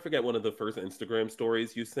 I'll never forget one of the first Instagram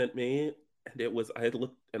stories you sent me. And it was, I had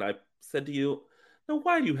looked and I said to you, now,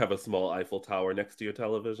 why do you have a small Eiffel Tower next to your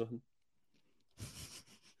television?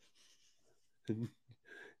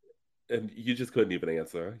 And you just couldn't even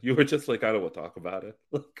answer. You were just like, I don't want to talk about it.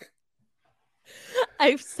 Look.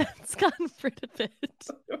 I've since gotten rid of it.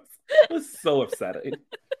 It was so upsetting.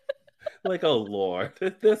 Like, oh Lord,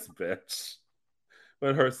 this bitch.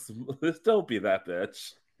 But don't be that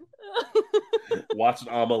bitch. Watched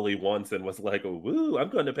Amelie once and was like, woo, I'm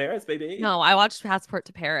going to Paris, baby. No, I watched Passport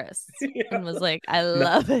to Paris and was like, I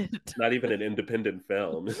love it. Not even an independent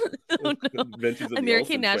film. No.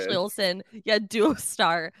 American National Olsen. Yeah, duo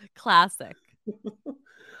star. Classic.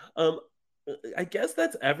 I guess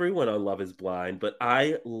that's everyone on Love is Blind, but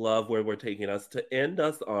I love where we're taking us to end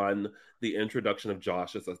us on the introduction of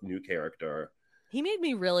Josh as a new character. He made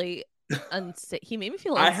me really unsafe. He made me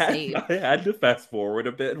feel unsafe. I had to fast forward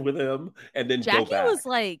a bit with him and then Jackie go back. Was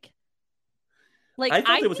like I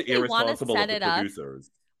thought it was irresponsible of the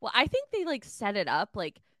producers. Well, I think they like set it up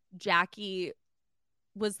like Jackie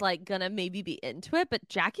was like gonna maybe be into it, but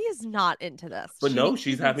Jackie is not into this. But no,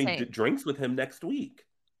 she's having drinks with him next week.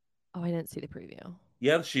 Oh, I didn't see the preview.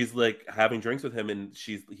 Yeah, she's like having drinks with him, and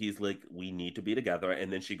he's like, we need to be together.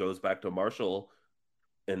 And then she goes back to Marshall,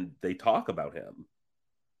 and they talk about him.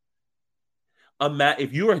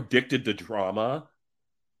 If you are addicted to drama,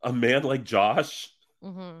 a man like Josh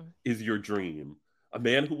is your dream. A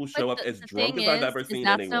man who will show up as drunk as I've ever seen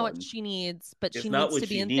anyone. That's not what she needs, but she needs to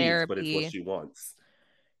be in therapy. But it's what she wants.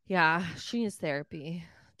 Yeah, she needs therapy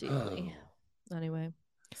deeply. Anyway.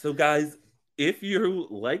 So guys, if you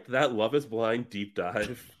liked that Love is Blind deep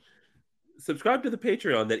dive, subscribe to the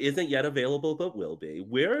Patreon that isn't yet available but will be.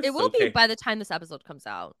 It will be by the time this episode comes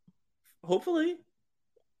out. Hopefully.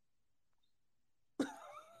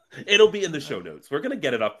 It'll be in the show notes. We're going to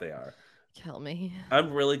get it up there. Kill me.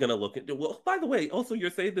 I'm really going to look into it. Well, by the way, also you're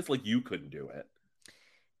saying this like you couldn't do it.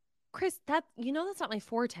 Chris, that's not my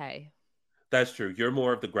forte. That's true. You're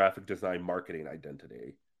more of the graphic design marketing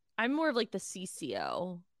identity. I'm more of like the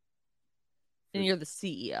CCO. And you're the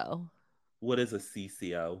CEO. What is a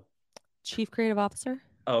CCO? Chief Creative Officer.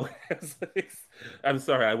 Oh, I'm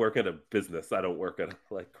sorry. I work at a business. I don't work at a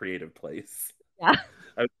like creative place. Yeah.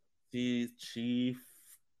 I'm the Chief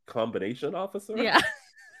Combination Officer. Yeah.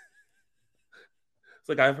 It's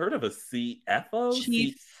like I've heard of a CFO.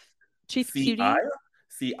 Chief CIO?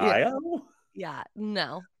 CIO? Yeah.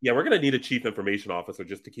 No. Yeah, we're gonna need a Chief Information Officer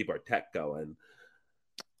just to keep our tech going.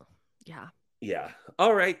 Yeah. Yeah.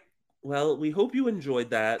 All right. Well, we hope you enjoyed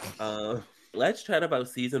that. Let's chat about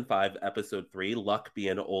season 5, episode 3, Luck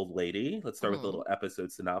being an old lady. Let's start with a little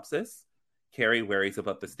episode synopsis. Carrie worries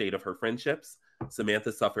about the state of her friendships.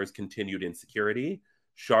 Samantha suffers continued insecurity.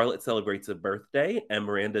 Charlotte celebrates a birthday, and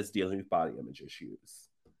Miranda's dealing with body image issues.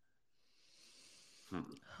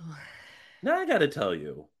 Now I gotta tell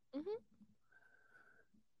you,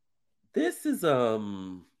 this is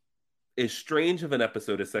as strange of an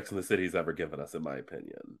episode as Sex and the City has ever given us, in my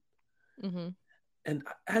opinion. And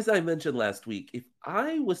as I mentioned last week, if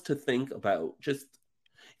I was to think about just,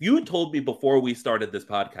 you had told me before we started this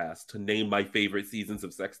podcast to name my favorite seasons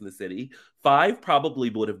of Sex and the City, 5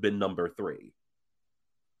 probably would have been number 3.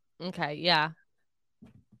 Okay, yeah.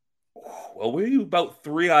 Well, we're about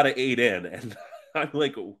 3 out of 8 in, and I'm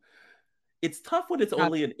like, it's tough when it's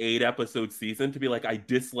only an 8-episode season to be like, I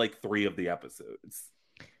dislike 3 of the episodes.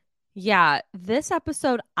 Yeah, this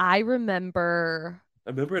episode, I remember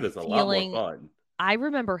it as a lot more fun. I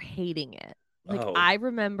remember hating it. I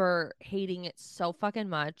remember hating it so fucking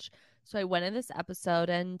much. So I went in this episode,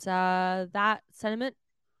 and that sentiment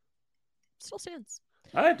still stands.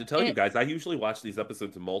 I have to tell you guys, I usually watch these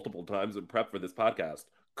episodes multiple times and prep for this podcast.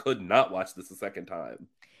 Could not watch this a second time.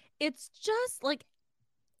 It's just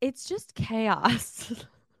chaos.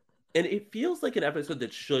 And it feels like an episode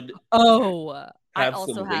that should have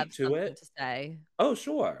some weight to it. To say. Oh,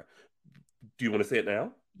 sure. Do you want to say it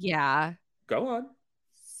now? Yeah. Go on.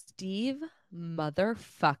 Steve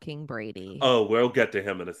motherfucking Brady. Oh, we'll get to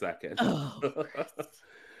him in a second.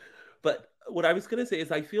 But what I was going to say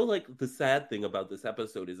is I feel like the sad thing about this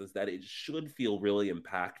episode is that it should feel really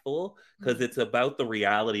impactful because it's about the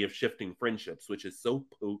reality of shifting friendships, which is so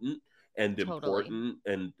potent and important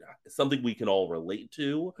and something we can all relate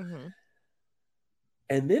to.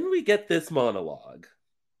 And then we get this monologue.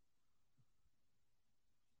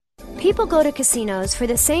 People go to casinos for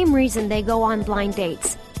the same reason they go on blind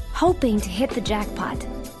dates, hoping to hit the jackpot.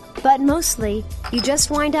 But mostly, you just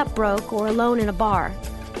wind up broke or alone in a bar.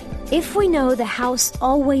 If we know the house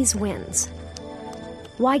always wins,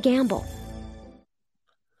 why gamble?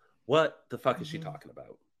 What the fuck is she talking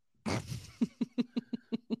about?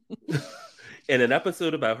 In an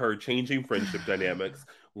episode about her changing friendship dynamics,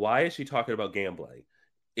 why is she talking about gambling?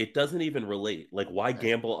 It doesn't even relate. Like, why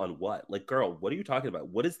gamble on what? Like, girl, what are you talking about?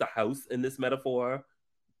 What is the house in this metaphor?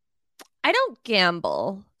 I don't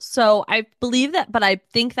gamble. So I believe that, but I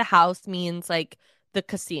think the house means like the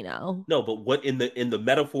casino. No, but what in the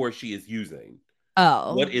metaphor she is using?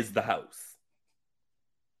 Oh. What is the house?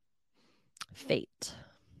 Fate.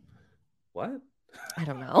 What? I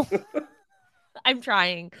don't know. I'm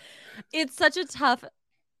trying. It's such a tough.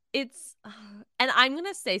 And I'm going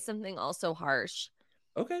to say something also harsh.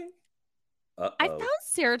 Okay. I found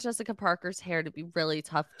Sarah Jessica Parker's hair to be really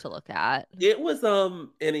tough to look at. It was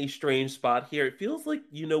in a strange spot here. It feels like,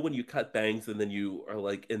 you know, when you cut bangs and then you are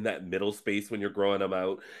like in that middle space when you're growing them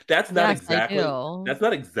out. That's not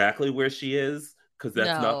exactly where she is, because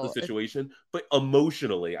that's not the situation. But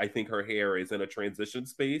emotionally, I think her hair is in a transition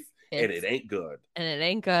space, and it ain't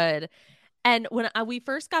good. And when we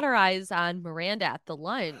first got our eyes on Miranda at the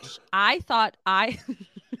lunch, I thought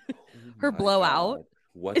her blowout. God.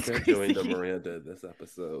 What they're doing to Miranda this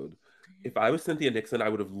episode. If I was Cynthia Nixon, I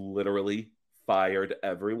would have literally fired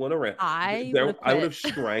everyone around. I would have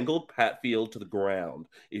strangled Pat Field to the ground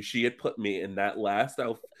if she had put me in that last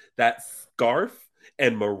outfit, that scarf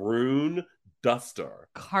and maroon duster.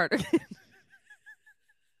 Cardigan.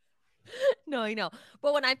 No, I know.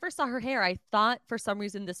 But when I first saw her hair, I thought for some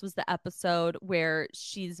reason this was the episode where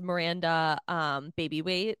she's Miranda baby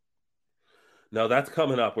weight. No, that's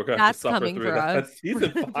coming up. We're going to have to suffer through that.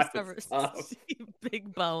 Season 5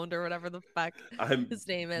 Big Boned or whatever the fuck his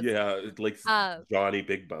name is. Yeah, like Johnny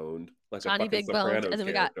Big Boned. Like Johnny Big Boned. And then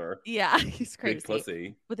we got, he's crazy. Big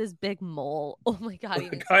pussy. With his big mole. Oh my God, he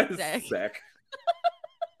makes me sick.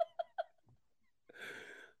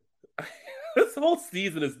 This whole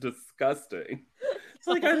season is disgusting. It's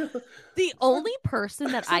like the only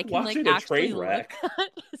person that I can like actually look at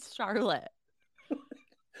is Charlotte.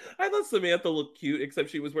 I thought Samantha looked cute, except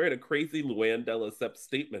she was wearing a crazy Luann de Lesseps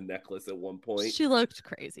statement necklace at one point. She looked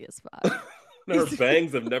crazy as fuck. Her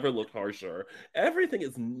bangs have never looked harsher. Everything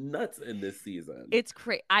is nuts in this season. It's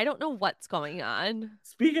crazy. I don't know what's going on.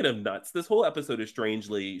 Speaking of nuts, this whole episode is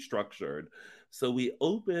strangely structured. So we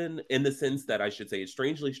open in the sense that, I should say, it's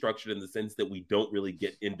strangely structured in the sense that we don't really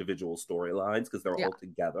get individual storylines because they're all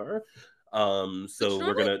together. So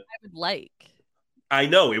we're gonna. I would like. I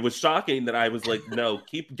know, it was shocking that I was like, no,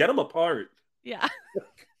 get them apart. Yeah.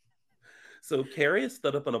 So Carrie has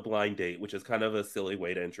stood up on a blind date, which is kind of a silly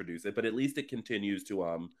way to introduce it, but at least it continues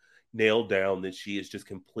to nail down that she is just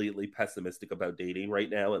completely pessimistic about dating right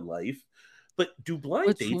now in life. But do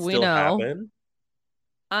blind dates still happen?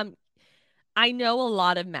 I know a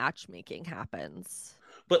lot of matchmaking happens.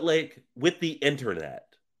 But like with the internet.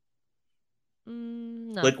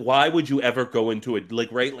 No. Like, why would you ever go into it? Like,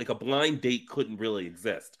 right? Like, a blind date couldn't really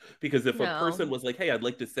exist. Because if a person was like, hey, I'd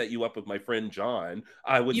like to set you up with my friend John,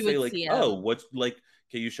 I would say, like, oh, what's like,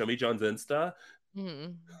 can you show me John's Insta?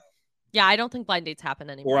 Mm-hmm. Yeah, I don't think blind dates happen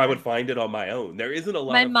anymore. Or I would find it on my own. There isn't a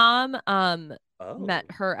lot My mom met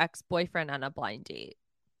her ex-boyfriend on a blind date.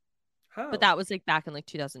 How? But that was like back in like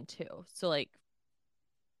 2002. So like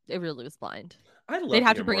it really was blind. They'd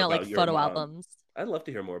have to bring out like photo albums. I'd love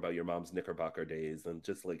to hear more about your mom's Knickerbocker days and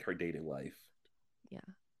just like her dating life. Yeah.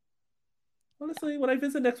 Honestly, when I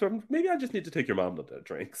visit next month, maybe I just need to take your mom to the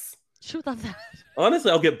drinks. She would love that.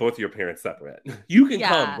 Honestly, I'll get both of your parents separate. You can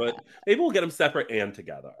come, but maybe we'll get them separate and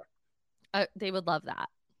together. They would love that.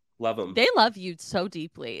 Love them. They love you so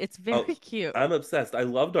deeply. It's very cute. I'm obsessed. I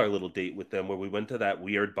loved our little date with them where we went to that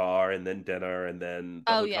weird bar and then dinner and then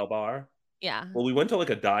the hotel bar. Yeah. Well, we went to like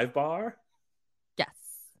a dive bar. Yes.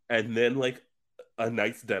 And then like a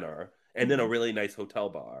nice dinner and then a really nice hotel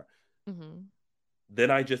bar. Mm-hmm.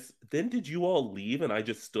 Then did you all leave and I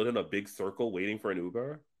just stood in a big circle waiting for an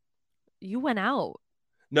Uber? You went out.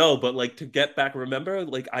 No, but like to get back, remember?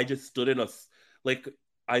 Like I just stood in a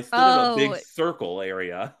big circle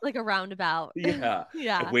area. Like a roundabout. Yeah.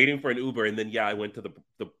 Yeah. Waiting for an Uber. And then, I went to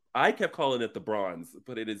I kept calling it the Bronx,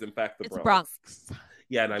 but it is in fact the Bronx.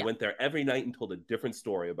 Yeah. And I went there every night and told a different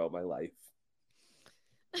story about my life.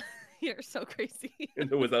 You're so crazy.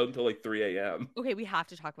 And it was out until like 3 a.m. Okay, we have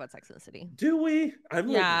to talk about Sex and the City. Do we? I'm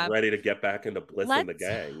like ready to get back into Bliss and the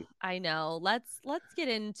gang. I know. Let's get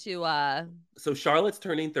into So Charlotte's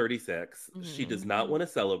turning 36. Mm-hmm. She does not want to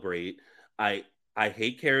celebrate. I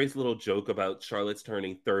hate Carrie's little joke about Charlotte's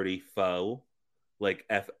turning 30 faux. Like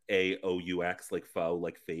FAOUX, like faux,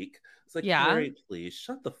 like fake. It's like, Carrie, please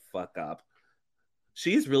shut the fuck up.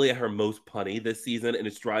 She's really at her most punny this season, and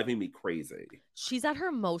it's driving me crazy. She's at her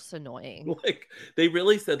most annoying. Like, they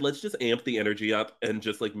really said, let's just amp the energy up and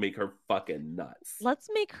just, like, make her fucking nuts. Let's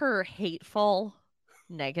make her hateful,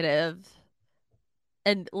 negative,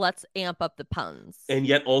 and let's amp up the puns. And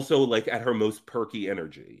yet also, like, at her most perky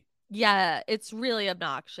energy. Yeah, it's really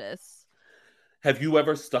obnoxious. Have you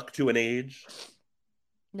ever stuck to an age?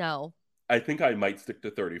 No. I think I might stick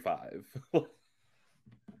to 35.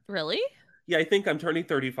 Really? Yeah, I think I'm turning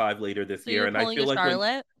 35 later this year, and I feel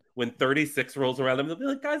like when 36 rolls around, I'm gonna be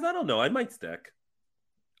like, guys, I don't know, I might stick.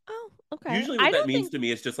 Oh, okay. Usually, what that means to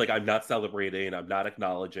me is just like I'm not celebrating, I'm not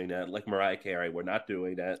acknowledging it. Like Mariah Carey, we're not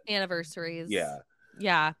doing it. Anniversaries.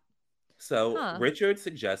 Yeah. So Richard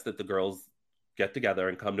suggests that the girls get together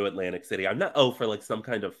and come to Atlantic City. I'm not for like some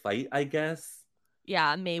kind of fight, I guess.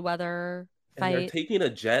 Yeah, Mayweather fight. And they're taking a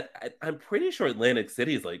jet. I'm pretty sure Atlantic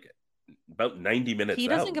City is like about 90 minutes He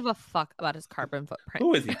doesn't give a fuck about his carbon footprint.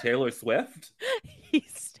 Who is he, Taylor Swift?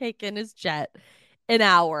 He's taken his jet an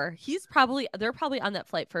hour. They're probably on that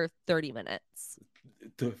flight for 30 minutes.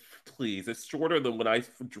 Please, it's shorter than when I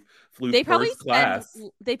flew first class.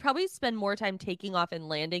 They probably spend more time taking off and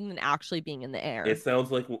landing than actually being in the air. It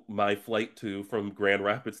sounds like my flight from Grand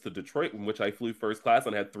Rapids to Detroit, in which I flew first class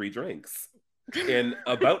and had 3 drinks in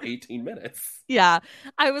about 18 minutes. Yeah.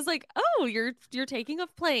 I was like, oh, you're taking a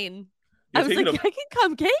plane. I was like, I can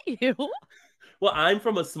come get you. Well, I'm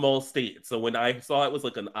from a small state. So when I saw it was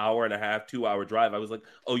like an hour and a half, 2-hour drive, I was like,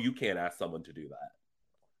 oh, you can't ask someone to do that.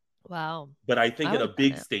 Wow. But I think in a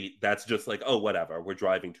big state, that's just like, oh, whatever. We're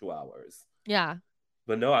driving 2 hours. Yeah.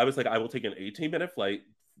 But no, I was like, I will take an 18-minute flight,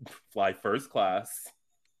 fly first class,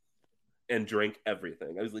 and drink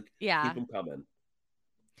everything. I was like, keep them coming.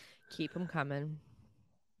 Keep them coming.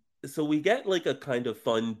 So we get like a kind of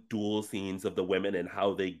fun duel scenes of the women and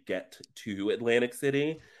how they get to Atlantic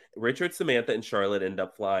City. Richard, Samantha, and Charlotte end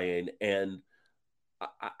up flying. And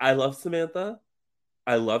I love Samantha.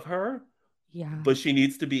 I love her. Yeah. But she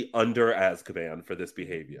needs to be under Azkaban for this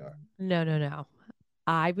behavior. No.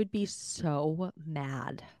 I would be so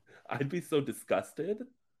mad. I'd be so disgusted.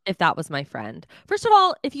 If that was my friend. First of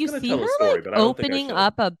all, if you see her like opening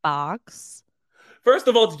up a box. First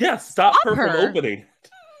of all, yes, stop her from opening.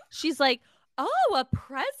 She's like, oh, a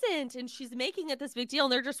present. And she's making it this big deal.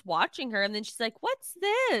 And they're just watching her. And then she's like, what's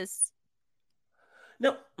this?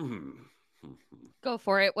 No. Go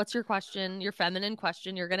for it. What's your question? Your feminine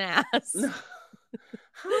question you're going to ask. No.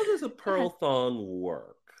 How does a pearl thong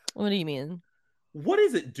work? What do you mean? What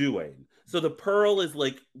is it doing? So the pearl is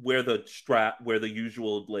like where the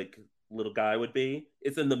usual like little guy would be.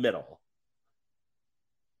 It's in the middle.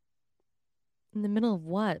 In the middle of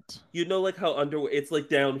what? You know, like how it's like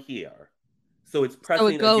down here. So it's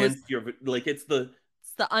pressing against your, like it's the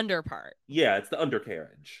under part. Yeah, it's the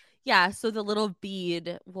undercarriage. Yeah, so the little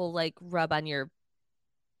bead will like rub on your.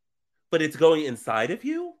 But it's going inside of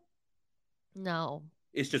you? No.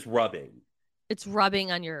 It's just rubbing. It's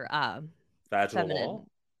rubbing on your vaginal feminine wall.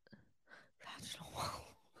 Vaginal wall.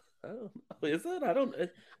 I don't know. Is it?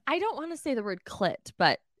 I don't want to say the word clit,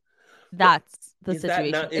 but that's the is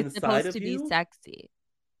situation. That not it's inside supposed of to you? be sexy.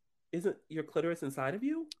 Isn't your clitoris inside of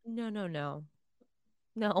you? No.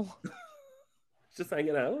 It's just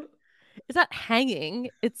hanging out. It's not hanging.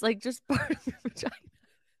 It's like just part of your vagina.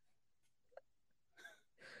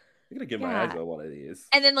 I'm gonna get my eyes on one of these.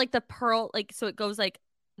 And then like the pearl, like so it goes like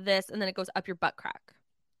this, and then it goes up your butt crack.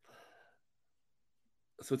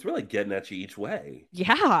 So it's really getting at you each way.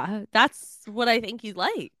 Yeah, that's what I think he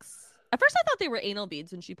likes. At first, I thought they were anal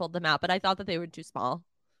beads when she pulled them out, but I thought that they were too small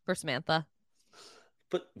for Samantha.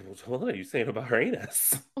 But what are you saying about her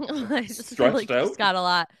anus? I just feel like she's got a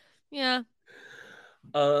lot. Yeah.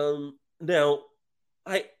 Now,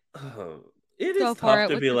 it is tough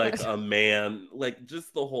to be like question? a man, like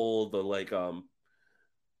just the like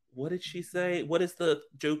what did she say? What is the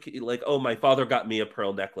joke? Like, oh, my father got me a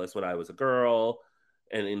pearl necklace when I was a girl.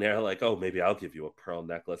 And they're like, oh, maybe I'll give you a pearl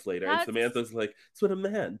necklace later. And Samantha's like, it's when a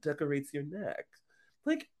man decorates your neck.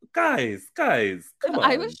 Like, guys, come on.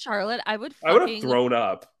 I was Charlotte, I would have thrown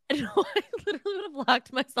up. I literally would have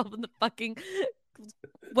locked myself in the fucking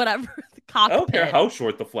whatever the cockpit. I don't care how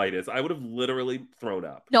short the flight is. I would have literally thrown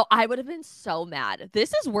up. No, I would have been so mad.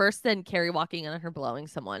 This is worse than Carrie walking in on her blowing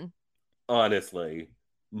someone. Honestly,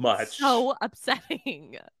 much. So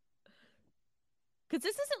upsetting. Because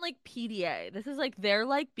this isn't like PDA. This is like they're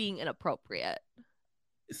like being inappropriate.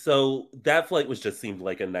 So that flight seemed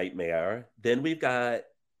like a nightmare. Then we've got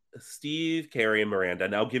Steve, Carrie, and Miranda.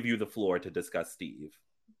 And I'll give you the floor to discuss Steve.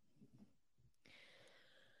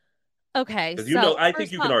 Okay. So I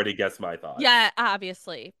think you can already guess my thoughts. Yeah,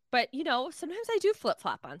 obviously. But sometimes I do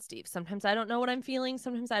flip-flop on Steve. Sometimes I don't know what I'm feeling.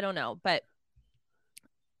 Sometimes I don't know. But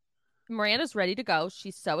Miranda's ready to go.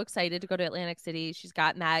 She's so excited to go to Atlantic City. She's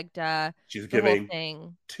got Magda. She's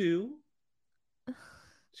giving 2.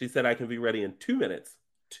 She said, I can be ready in 2 minutes.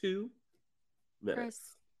 2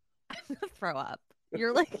 minutes. Chris, I'm gonna throw up.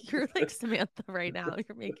 You're like Samantha right now.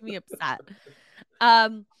 You're making me upset.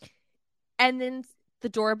 And then the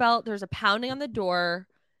doorbell, there's a pounding on the door.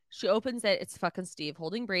 She opens it. It's fucking Steve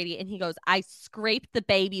holding Brady. And he goes, I scraped the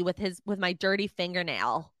baby with my dirty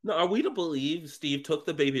fingernail. No, are we to believe Steve took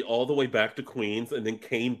the baby all the way back to Queens and then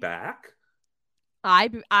came back? I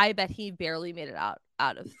bet he barely made it out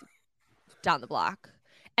of down the block.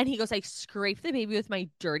 And he goes, I scraped the baby with my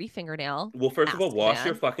dirty fingernail. Well, first of all, wash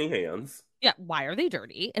your fucking hands. Yeah. Why are they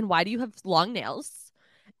dirty? And why do you have long nails?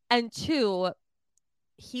 And 2,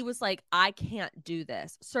 he was like, I can't do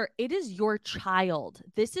this. Sir, it is your child.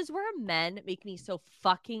 This is where men make me so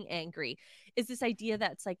fucking angry. Is this idea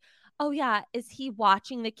that it's like, oh yeah, is he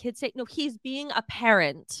watching the kids say? No, he's being a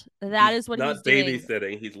parent. That is what he's doing. Not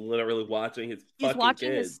babysitting. He's literally watching his fucking He's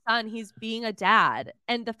watching kids. his son. He's being a dad.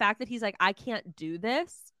 And the fact that he's like, I can't do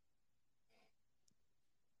this.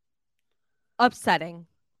 Upsetting.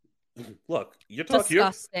 Look, you're talking.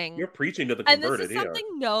 Disgusting. You're preaching to the converted here. And this is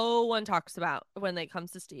something no one talks about when it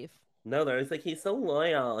comes to Steve. No, they're like, he's so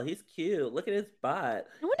loyal. He's cute. Look at his butt.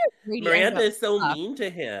 I wonder if Brady Miranda is so mean to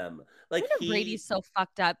him. Like, Brady's so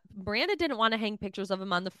fucked up. Miranda didn't want to hang pictures of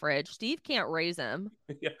him on the fridge. Steve can't raise him.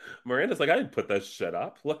 Yeah, Miranda's like, I didn't put that shit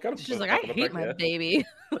up. Look, she's like, I hate my baby.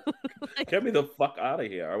 Get me the fuck out of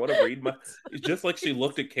here. I want to read my. It's just like she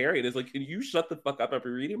looked at Carrie and is like, can you shut the fuck up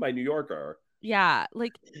after reading my New Yorker? Yeah,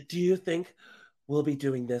 like. Do you think we'll be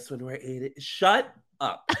doing this when we're 8? Shut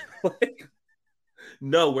up. Like,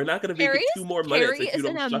 no, we're not going to make it 2 more minutes. Carrie is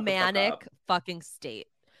in a manic fucking state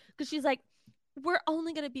because she's like, we're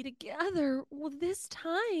only going to be together this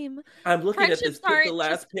time. I'm looking at the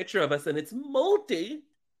last picture of us and it's moldy.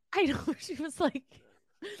 I know. She was like,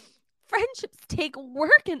 friendships take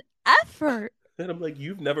work and effort. And I'm like,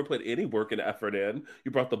 you've never put any work and effort in.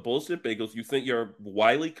 You brought the bullshit bagels. You sent your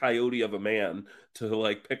Wile E. Coyote of a man to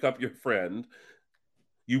like pick up your friend.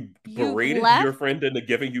 You berated your friend into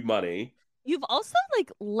giving you money. You've also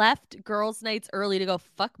like left girls' nights early to go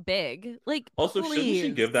fuck big. Like, also, please. Shouldn't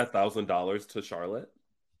she give that $1,000 to Charlotte?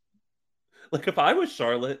 Like, if I was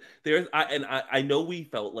Charlotte, I know we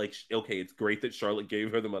felt like, okay, it's great that Charlotte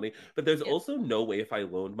gave her the money, but there's also no way if I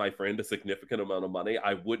loaned my friend a significant amount of money,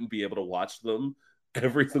 I wouldn't be able to watch them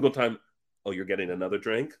every single time. Oh, you're getting another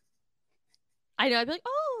drink? I know. I'd be like,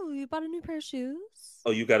 oh, you bought a new pair of shoes?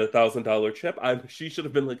 Oh, you got a $1,000 chip? She should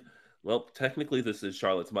have been like, well, technically this is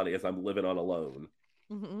Charlotte's money as I'm living on a loan.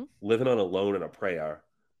 Mm-hmm. Living on a loan and a prayer.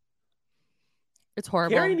 It's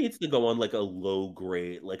horrible. Carrie needs to go on like a low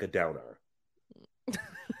grade, like a downer.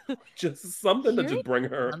 Just something to just bring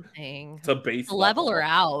her to base level her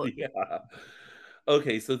out. Yeah.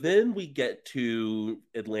 Okay, so then we get to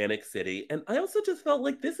Atlantic City, and I also just felt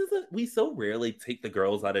like we so rarely take the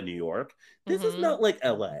girls out of New York. This is not like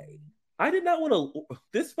LA. I did not want to.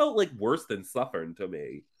 This felt like worse than Suffern to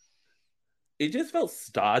me. It just felt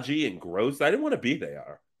stodgy and gross. I didn't want to be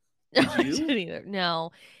there. Did you? I didn't either.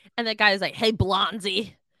 No. And that guy was like, "Hey,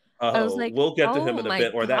 Blondie." I was like, we'll get to him in a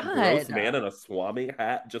bit. Or God. that gross man in a Swami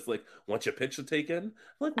hat, just like, want your picture taken?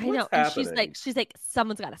 Like, what's I know. happening? And she's like,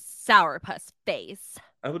 someone's got a sourpuss face.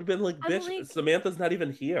 I would have been like, bitch, like, Samantha's not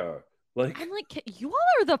even here. Like, I'm like, you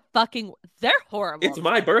all are the fucking. They're horrible. It's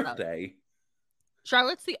my birthday.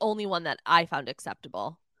 Charlotte's the only one that I found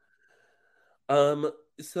acceptable.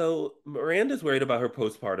 So Miranda's worried about her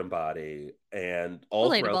postpartum body, and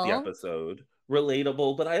all throughout the episode,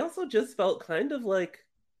 relatable. But I also just felt kind of like,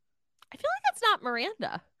 I feel like that's not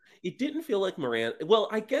Miranda. It didn't feel like Miranda. Well,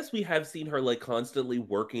 I guess we have seen her like constantly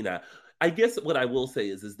working at. I guess what I will say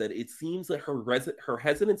is that it seems like her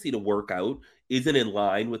hesitancy to work out isn't in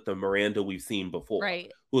line with the Miranda we've seen before,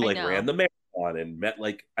 right? Who like ran the marathon and met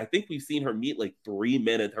like, I think we've seen her meet like 3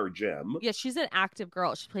 men at her gym. Yeah, she's an active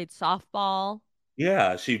girl. She played softball.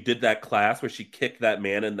 Yeah, she did that class where she kicked that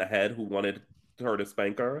man in the head who wanted her to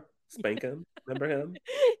spank him. Remember him?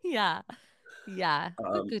 Yeah.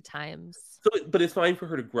 Good times. So, but it's fine for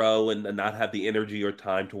her to grow and not have the energy or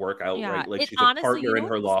time to work out, right? Like, she's honestly, a partner in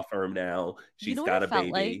her law firm now. She's got a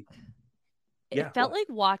baby. It felt like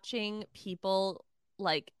watching people,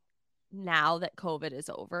 like, now that COVID is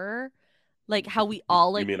over, like how we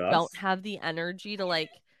all like don't have the energy to like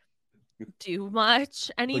do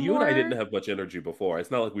much anymore. Well, you and I didn't have much energy before.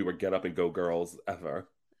 It's not like we were get up and go girls ever.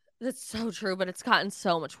 That's so true, but it's gotten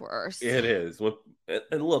so much worse. It is.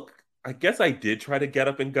 And look, I guess I did try to get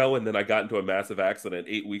up and go, and then I got into a massive accident.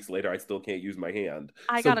 8 weeks later, I still can't use my hand.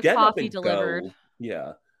 I got a coffee delivered.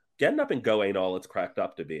 Yeah. Getting up and go ain't all it's cracked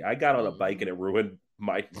up to be. I got on a bike and it ruined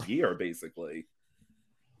my year, basically.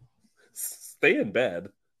 Stay in bed.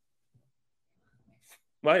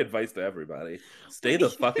 My advice to everybody. Stay the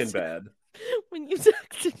fuck in bed. When you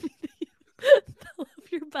texted me that you fell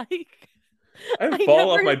off your bike. I didn't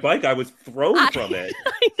fall off my bike. I was thrown from it.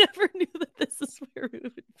 I never knew that this is where it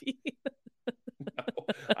would be. No,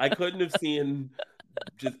 I couldn't have seen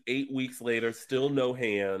just 8 weeks later, still no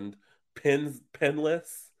hand,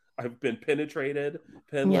 penless. I've been penetrated,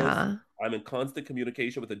 penless. Yeah. I'm in constant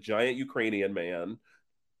communication with a giant Ukrainian man.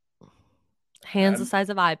 Hands the size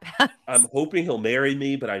of iPads. I'm hoping he'll marry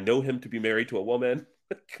me, but I know him to be married to a woman.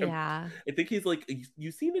 Yeah. I think he's like,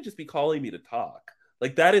 you seem to just be calling me to talk.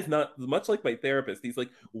 Like, that is not much like my therapist. He's like,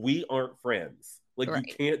 we aren't friends. Like, right.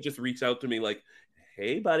 You can't just reach out to me like,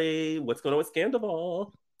 hey, buddy, what's going on with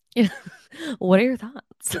Scandival? What are your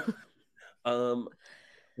thoughts?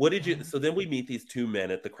 What did you... So then we meet these 2 men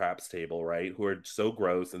at the craps table, right? Who are so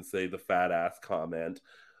gross and say the fat ass comment.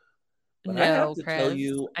 But I have to tell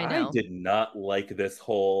you, I did not like this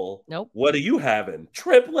whole... Nope. What are you having?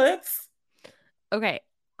 Triplets? Okay.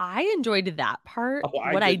 I enjoyed that part.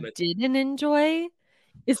 What I didn't enjoy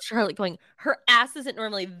is Charlotte going, her ass isn't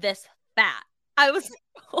normally this fat. I was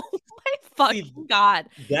like, oh my fucking God.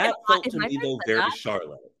 That felt to me, though, very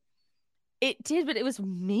Charlotte. It did, but it was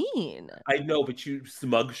mean. I know, but you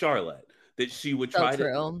smug Charlotte. That she would try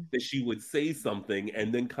that she would say something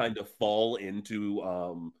and then kind of fall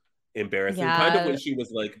into embarrassing. Yeah. Kind of when she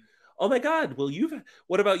was like, oh my God, well,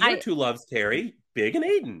 what about your 2 loves, Terry? Big and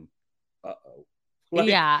Aiden. Uh-oh. Like,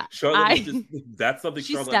 yeah, Charlotte that's something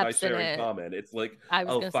Charlotte and I share in common. It's like,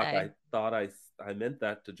 oh fuck, I thought I meant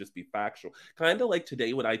that to just be factual. Kind of like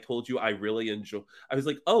today when I told you I really enjoy. I was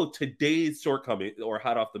like, oh, today's shortcoming or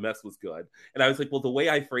hot off the mess was good, and I was like, well, the way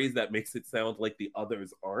I phrase that makes it sound like the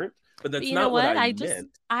others aren't, but that's not what I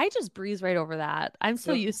meant. I just breeze right over that. I'm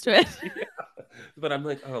so used to it. Yeah. But I'm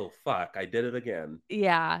like, oh fuck, I did it again.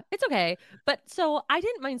 Yeah, it's okay. But so I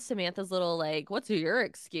didn't mind Samantha's little like, what's your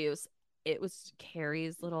excuse? It was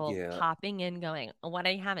Carrie's little popping in going, what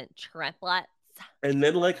are you having? Triplets? And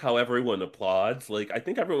then like how everyone applauds. Like I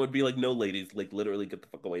think everyone would be like, no ladies, like literally get the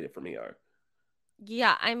fuck away from here.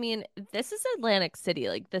 Yeah, I mean, this is Atlantic City.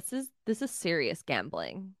 Like this is serious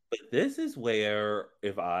gambling. But this is where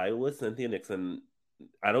if I was Cynthia Nixon,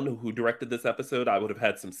 I don't know who directed this episode, I would have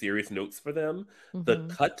had some serious notes for them. Mm-hmm.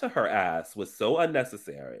 The cut to her ass was so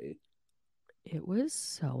unnecessary. It was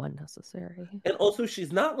so unnecessary. And also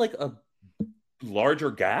she's not like a larger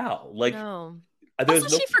gal. Like no. Also,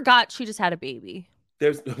 she forgot she just had a baby.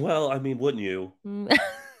 Well, I mean, wouldn't you?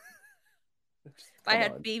 If I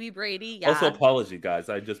had baby Brady, yeah. Also, apology, guys.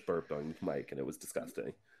 I just burped on Mike, and it was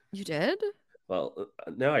disgusting. You did? Well,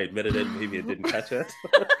 now I admitted it. Maybe I didn't catch it.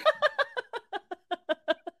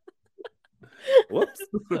 Whoops.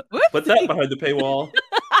 Put that behind the paywall.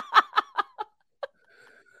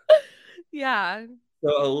 Yeah.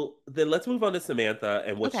 So then let's move on to Samantha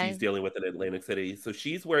and what she's dealing with in Atlantic City. So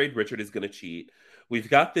she's worried Richard is going to cheat. We've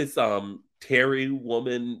got this Terry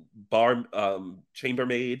woman bar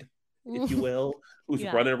chambermaid, if you will, who's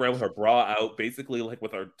running around with her bra out, basically like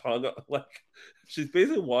with her tongue, like she's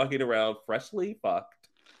basically walking around freshly fucked.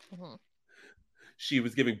 Mm-hmm. She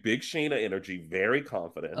was giving Big Shayna energy, very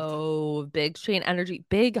confident. Oh, Big Shayna energy,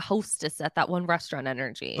 big hostess at that one restaurant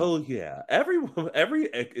energy. Oh yeah,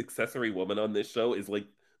 every accessory woman on this show is like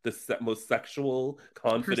the most sexual,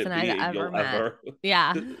 confident being you'll ever.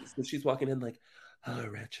 Yeah. So she's walking in like, oh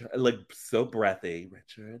Richard, like so breathy,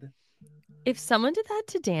 Richard. If someone did that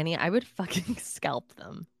to Danny, I would fucking scalp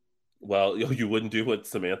them. Well, you wouldn't do what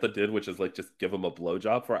Samantha did, which is like just give him a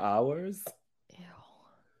blowjob for hours. Ew.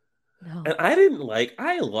 No. And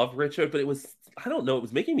I love Richard, but it was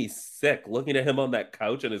making me sick looking at him on that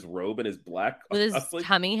couch in his robe and his black with his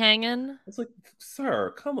tummy hanging. I was like,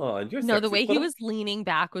 sir, come on. You're no, sexy. The way he was leaning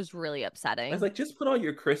back was really upsetting. I was like, just put on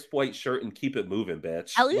your crisp white shirt and keep it moving,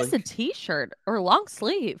 bitch. At least a t-shirt or long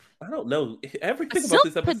sleeve. I don't know. Everything about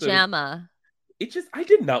this episode. Pajama. I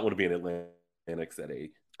did not want to be in Atlantic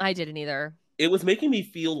City. I didn't either. It was making me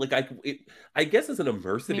feel like I guess as an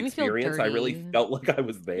immersive experience, I really felt like I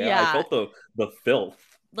was there. Yeah. I felt the filth.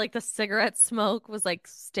 Like the cigarette smoke was like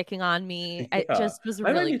sticking on me. Yeah. It just was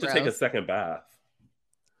really gross. I might need to take a second bath.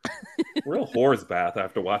 Real whore's bath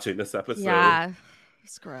after watching this episode. Yeah,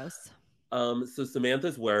 it's gross. So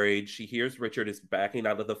Samantha's worried. She hears Richard is backing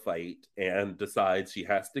out of the fight and decides she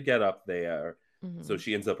has to get up there. Mm-hmm. So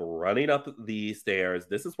she ends up running up the stairs.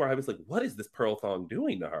 This is where I was like, what is this pearl thong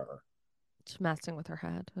doing to her? Just messing with her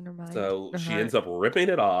head and her mind. So she ends up ripping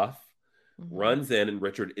it off, runs in, and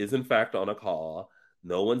Richard is in fact on a call.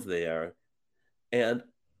 No one's there. And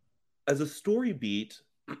as a story beat,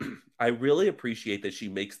 I really appreciate that she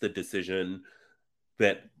makes the decision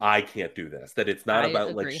that I can't do this. That it's not about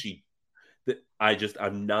agree.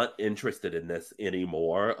 I'm not interested in this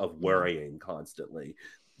anymore of worrying constantly.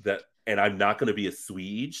 And I'm not going to be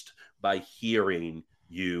assuaged by hearing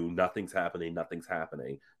nothing's happening,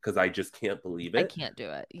 because I just can't believe it. I can't do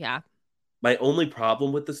it. Yeah. My only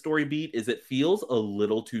problem with the story beat is it feels a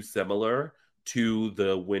little too similar to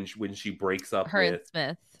the when she breaks up her with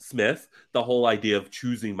and Smith, the whole idea of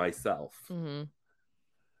choosing myself. Mm-hmm.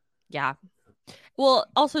 Yeah. Well,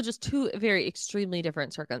 also just two very extremely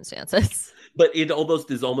different circumstances. But it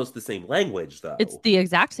is almost the same language, though. It's the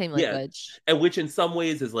exact same language. Yeah. And which in some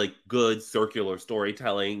ways is like good circular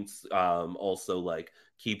storytelling. Also like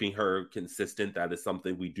keeping her consistent. That is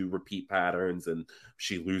something we do repeat patterns, and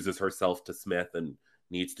she loses herself to Smith and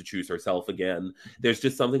needs to choose herself again. There's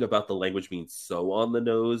just something about the language being so on the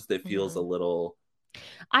nose that feels a little...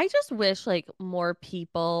 I just wish like more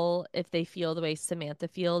people, if they feel the way Samantha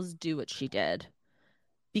feels, do what she did.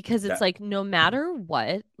 Because it's like, no matter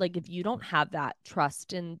what, like if you don't have that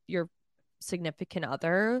trust in your significant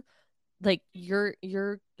other, like your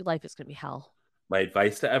life is going to be hell. My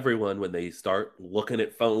advice to everyone when they start looking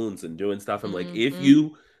at phones and doing stuff, I'm like, if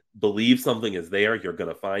you believe something is there, you're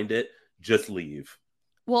going to find it, just leave.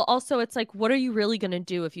 Well, also it's like, what are you really going to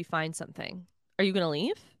do if you find something? Are you going to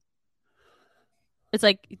leave? It's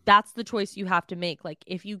like, that's the choice you have to make. Like,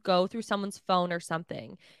 if you go through someone's phone or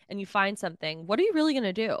something and you find something, what are you really going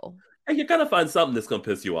to do? And you're going to find something that's going to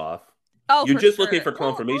piss you off. Oh, you're just looking for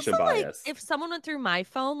confirmation bias. Like, if someone went through my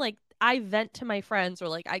phone, like, I vent to my friends or,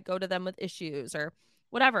 like, I go to them with issues or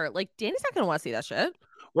whatever. Like, Danny's not going to want to see that shit.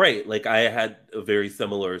 Right. Like, I had a very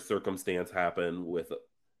similar circumstance happen with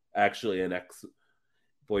actually an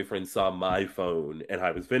ex-boyfriend saw my phone and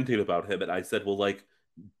I was venting about him. And I said, well, like,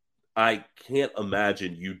 I can't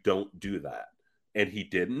imagine you don't do that. And he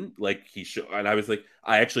didn't. Like, he should. And I was like,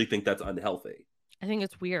 I actually think that's unhealthy. I think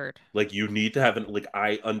it's weird. Like, you need to have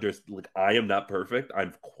I am not perfect.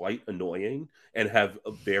 I'm quite annoying and have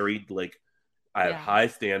a very, I have high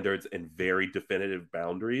standards and very definitive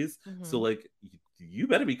boundaries. Mm-hmm. So, like, you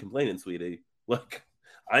better be complaining, sweetie. Like,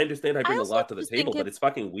 I understand I bring a lot to the table, but it's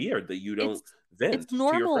fucking weird that you don't vent. It's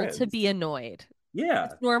normal to be annoyed. Yeah.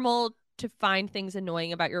 It's normal to find things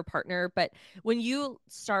annoying about your partner, but when you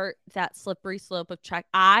start that slippery slope of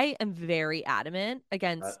I am very adamant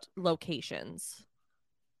against locations.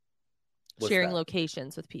 Sharing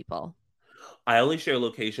locations with people. I only share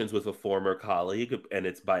locations with a former colleague, and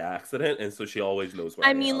it's by accident, and so she always knows where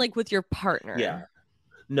I am. Like with your partner. Yeah.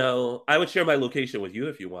 No, I would share my location with you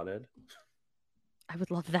if you wanted. I would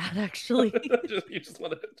love that, actually. You just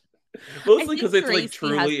wanted mostly because it's like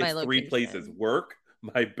truly it's 3 places: work,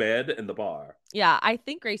 my bed, and the bar. Yeah, I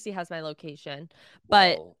think Gracie has my location,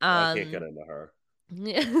 but I can't get into her.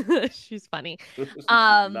 She's funny. She's nuts.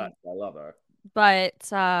 I love her. But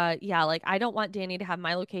yeah, like I don't want Danny to have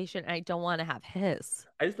my location. And I don't want to have his.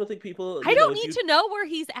 I just don't think people. I don't need to know where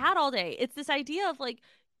he's at all day. It's this idea of like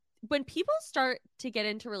when people start to get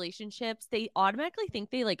into relationships, they automatically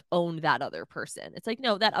think they like own that other person. It's like,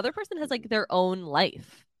 no, that other person has like their own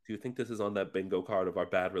life. Do you think this is on that bingo card of our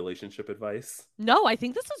bad relationship advice? No, I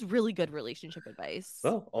think this is really good relationship advice.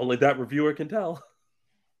 Well, only that reviewer can tell.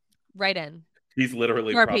 Right in. He's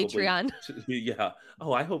literally our Patreon. Yeah.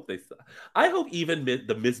 Oh, I hope even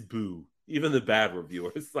the Miss Boo, even the bad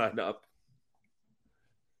reviewers sign up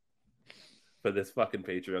for this fucking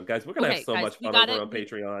Patreon. Guys, we're going to have so much fun over on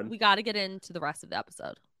Patreon. We got to get into the rest of the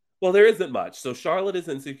episode. Well, there isn't much. So Charlotte is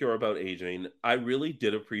insecure about aging. I really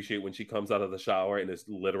did appreciate when she comes out of the shower and is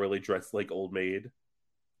literally dressed like Old Maid.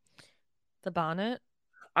 The bonnet?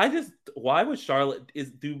 Why was Charlotte,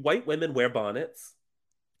 do white women wear bonnets?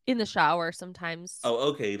 In the shower sometimes. Oh,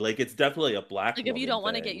 okay. Like it's definitely a black. Like if you don't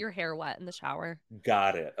want to get your hair wet in the shower.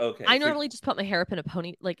 Got it. Okay. I normally just put my hair up in a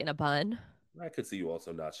pony, like in a bun. I could see you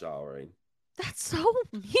also not showering. That's so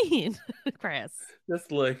mean, Chris.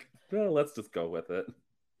 Just like, well, let's just go with it.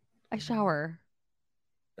 I shower.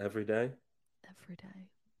 Every day? Every day.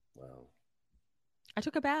 Wow. I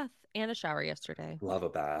took a bath and a shower yesterday. Love a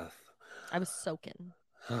bath. I was soaking.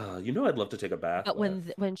 You know I'd love to take a bath. But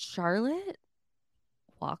when Charlotte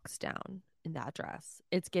walks down in that dress,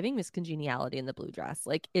 it's giving Miss Congeniality in the blue dress.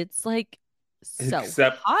 Like it's like so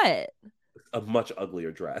hot. A much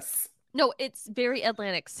uglier dress. No, it's very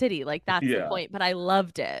Atlantic City. Like that's the point. But I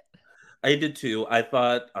loved it. I did too. I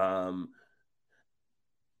thought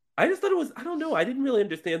I just thought it was, I don't know. I didn't really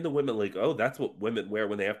understand the women like, oh, that's what women wear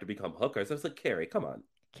when they have to become hookers. I was like, Carrie, come on.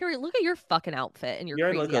 Carrie, look at your fucking outfit and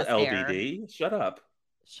you're like an LDD. Hair. Shut up.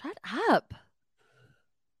 Shut up.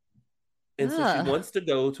 And so she wants to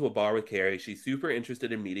go to a bar with Carrie. She's super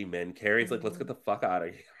interested in meeting men. Carrie's like, let's get the fuck out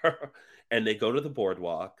of here. And they go to the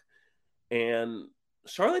boardwalk. And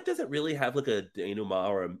Charlotte doesn't really have like a denouement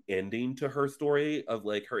or an ending to her story of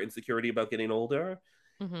like her insecurity about getting older.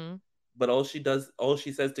 Mm-hmm. But all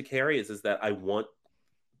she says to Carrie is that I want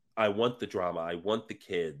the drama. I want the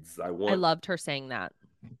kids. I loved her saying that.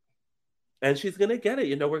 And she's going to get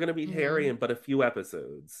it. We're going to meet Harry in but a few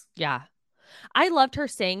episodes. Yeah. I loved her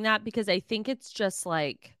saying that because I think it's just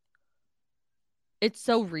like, it's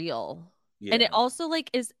so real. Yeah. And it also like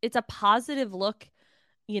it's a positive look,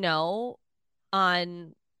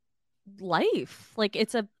 on life. Like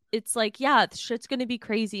it's like, yeah, shit's going to be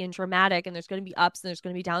crazy and dramatic and there's going to be ups and there's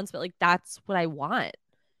going to be downs, but like, that's what I want.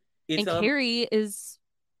 And Carrie is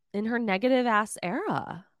in her negative ass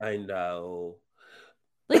era. I know.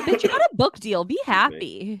 Like, bitch, you got a book deal. Be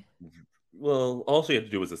happy. Well, all she had to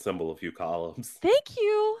do was assemble a few columns. Thank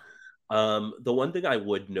you. The one thing I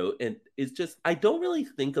would note, and is just, I don't really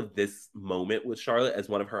think of this moment with Charlotte as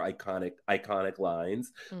one of her iconic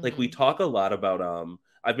lines. Mm-hmm. Like we talk a lot about,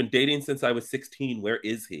 I've been dating since I was 16. Where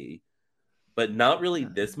is he? But not really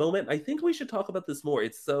this moment. I think we should talk about this more.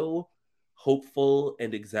 It's so hopeful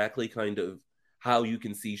and exactly kind of how you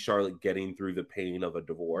can see Charlotte getting through the pain of a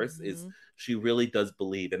divorce. Mm-hmm. Is she really does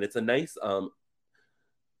believe. And it's a nice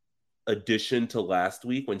addition to last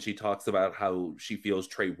week when she talks about how she feels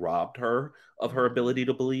Trey robbed her of her ability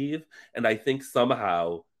to believe. And I think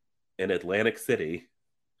somehow in Atlantic City,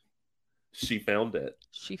 she found it.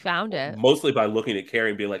 She found it. Mostly by looking at Carrie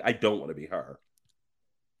and being like, I don't want to be her.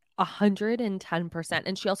 110%.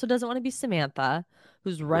 And she also doesn't want to be Samantha,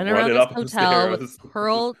 who's running around this hotel with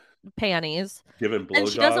pearl panties. Giving blowjobs. And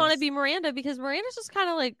she doesn't want to be Miranda because Miranda's just kind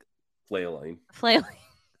of like flailing.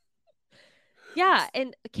 Yeah,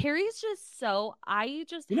 and Carrie's just so,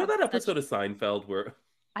 that episode of Seinfeld where...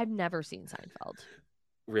 I've never seen Seinfeld.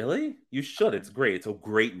 Really? You should. It's great. It's a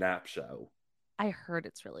great nap show. I heard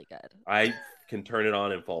it's really good. I can turn it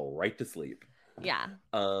on and fall right to sleep. Yeah.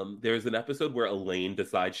 There's an episode where Elaine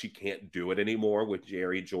decides she can't do it anymore with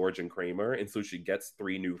Jerry, George, and Kramer, and so she gets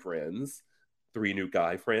 3 new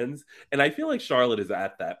guy friends. And I feel like Charlotte is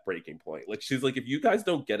at that breaking point. Like she's like, if you guys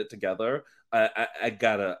don't get it together, I'm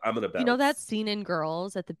gonna bounce. You know that scene in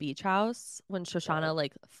Girls at the beach house when Shoshana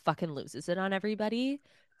like fucking loses it on everybody?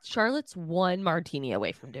 Charlotte's 1 martini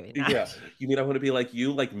away from doing that. Yeah. You mean I want to be like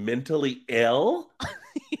you, like mentally ill?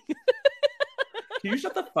 Can you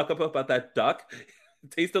shut the fuck up about that duck?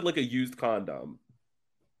 It tasted like a used condom.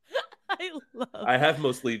 I have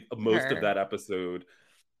most of that episode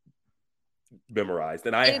memorized,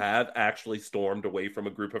 and I have actually stormed away from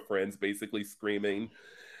a group of friends basically screaming,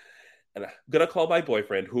 and I'm gonna call my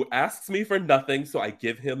boyfriend who asks me for nothing, so I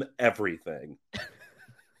give him everything.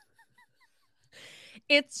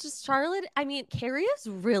 It's just Charlotte. I mean, Carrie is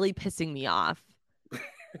really pissing me off.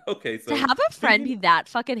 Okay, so to have a friend be that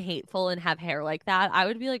fucking hateful and have hair like that, I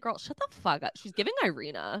would be like, girl, shut the fuck up. She's giving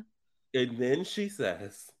Irina. And then she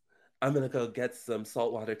says, I'm gonna go get some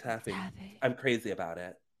saltwater taffy. I'm crazy about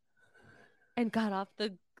it. And got off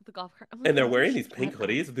the golf cart. And they're wearing these pink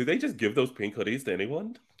hoodies. Do they just give those pink hoodies to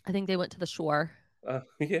anyone? I think they went to the shore.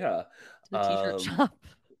 Yeah. To the t-shirt shop.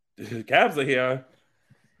 Cabs are here.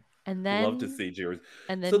 And then love to see Jerry.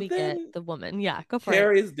 And then get the woman. Yeah, go for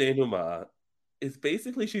Carrie's denouement is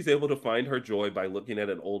basically she's able to find her joy by looking at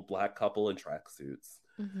an old black couple in tracksuits.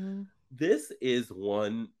 Mm-hmm. This is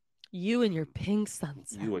one. You and your pink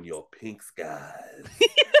sunset. You and your pink skies.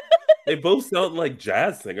 They both sound like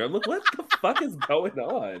jazz singer. I'm like, what the fuck is going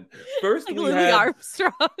on? First like we Louis had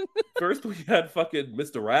Armstrong. First we had fucking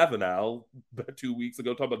Mr. Ravenel 2 weeks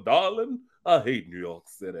ago talking about, darling, I hate New York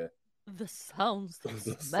City. The sounds, the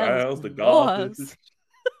garbage,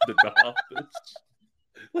 the garbage.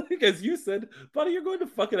 Like as you said, buddy, you're going to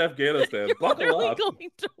fucking Afghanistan. Buckle up. Going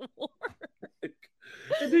to war.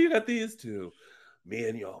 And then you got these two, me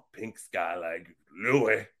and your pink sky, like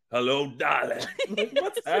Louis. Hello, darling. Like,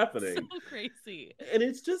 what's happening? So crazy. And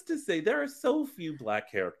it's just to say there are so few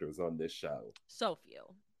black characters on this show. So few.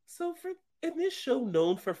 So in this show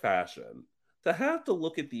known for fashion, to have to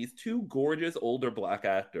look at these two gorgeous older black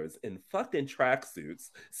actors in fucking tracksuits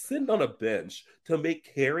sitting on a bench to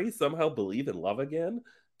make Carrie somehow believe in love again,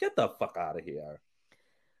 get the fuck out of here.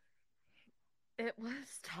 It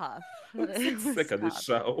was tough. I'm sick of this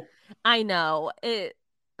show. I know.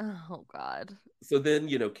 Oh, God. So then,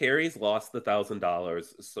 Carrie's lost the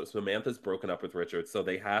 $1,000. So Samantha's broken up with Richard. So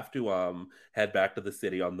they have to head back to the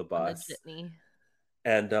city on the bus.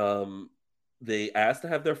 And they ask to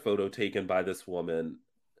have their photo taken by this woman.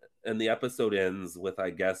 And the episode ends with, I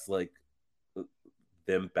guess, like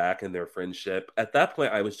them back in their friendship. At that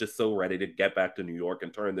point, I was just so ready to get back to New York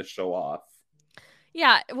and turn this show off.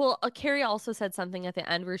 Yeah. Well, Carrie also said something at the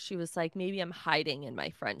end where she was like, maybe I'm hiding in my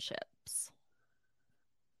friendships.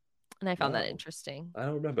 And I found that interesting. I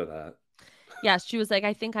don't remember that. Yeah, she was like,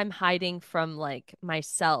 I think I'm hiding from like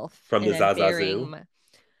myself. From the Zazazu.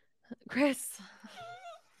 Chris.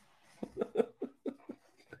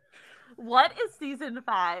 What is season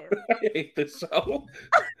 5? I hate the show.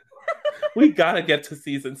 We gotta get to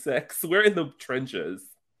season 6. We're in the trenches.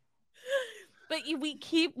 But we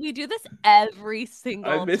do this every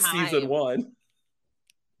single time. I miss season 1.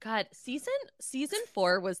 God, season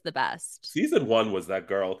 4 was the best. Season 1 was that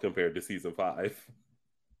girl compared to season 5.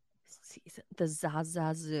 The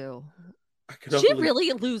Zazazu. She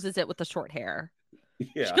really loses it with the short hair.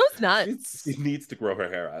 Yeah. She goes nuts. She needs to grow her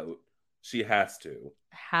hair out. She has to.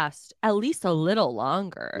 At least a little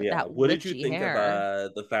longer. Yeah. What did you think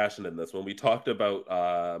of the fashion in this one? We talked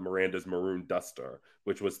about Miranda's maroon duster,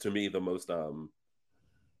 which was to me the most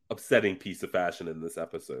upsetting piece of fashion in this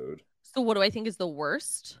episode. So what do I think is the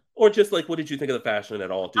worst? Or just like, what did you think of the fashion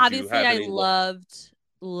at all? Obviously, I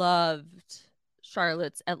loved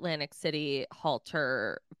Charlotte's Atlantic City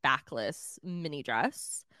halter backless mini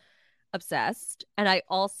dress. Obsessed. And I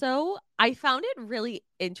found it really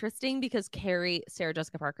interesting because Sarah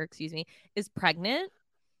Jessica Parker, is pregnant.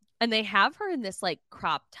 And they have her in this like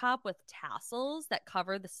crop top with tassels that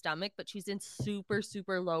cover the stomach, but she's in super,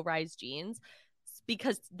 super low rise jeans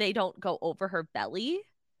because they don't go over her belly.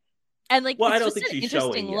 And like, well, I don't think she's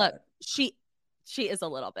showing look. Yet. She is a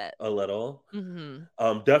little bit. A little?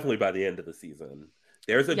 Mm-hmm. Definitely by the end of the season.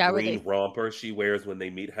 There's a green romper she wears when they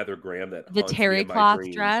meet Heather Graham. The terry cloth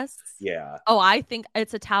dress. Yeah. Oh, I think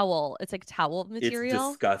it's a towel. It's like towel material.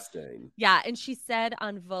 It's disgusting. Yeah, and she said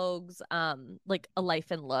on Vogue's like A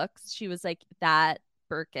Life in Looks, she was like, that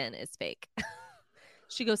Birkin is fake.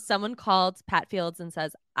 She goes, someone called Pat Fields and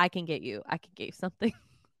says, I can get you something.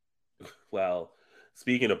 Well,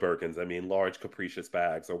 speaking of Birkins, I mean, large capricious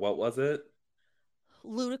bags, or what was it?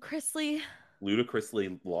 Ludicrously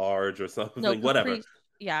large or something. No, whatever.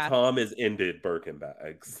 Yeah. Tom has ended Birkin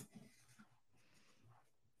bags.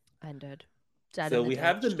 Ended. So we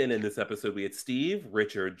have the men in this episode. We had Steve,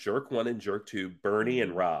 Richard, Jerk 1 and Jerk 2, Bernie,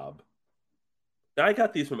 and Rob. Now, I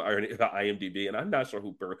got these from IMDb, and I'm not sure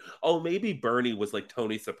who Bernie... Oh, maybe Bernie was like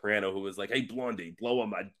Tony Soprano, who was like, hey, Blondie, blow on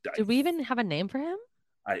my dice. Did we even have a name for him?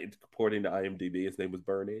 According to IMDb, his name was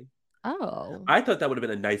Bernie. Oh. I thought that would have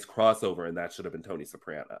been a nice crossover, and that should have been Tony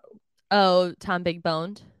Soprano. Oh, Tom Big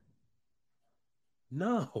Boned?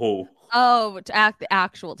 No. Oh, the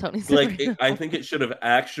actual Tony Soprano. Like, I think it should have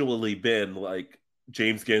actually been like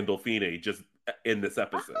James Gandolfini just in this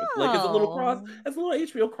episode. Oh. Like, it's a little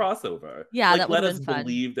HBO crossover. Yeah, like, that let us fun.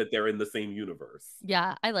 believe that they're in the same universe.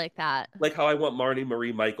 Yeah, I like that. Like how I want Marnie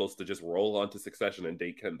Marie Michaels to just roll onto Succession and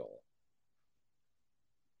date Kendall.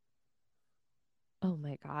 Oh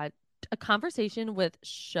my God. A conversation with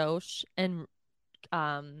Shosh and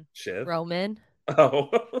Shiv? Roman. Oh.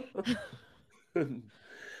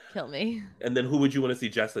 Kill me. And then who would you want to see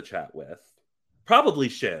Jessa chat with? Probably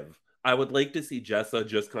Shiv. I would like to see Jessa,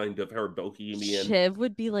 just kind of her bohemian. Shiv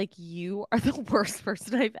would be like, you are the worst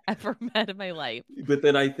person I've ever met in my life. But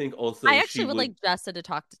then I think also I actually would like Jessa to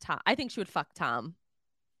talk to Tom. I think she would fuck Tom.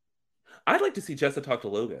 I'd like to see Jessa talk to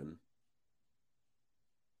Logan.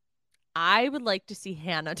 I would like to see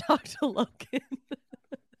Hannah talk to Logan.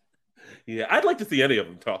 Yeah, I'd like to see any of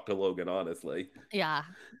them talk to Logan, honestly. Yeah.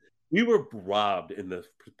 We were robbed in the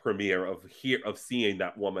premiere of seeing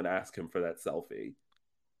that woman ask him for that selfie.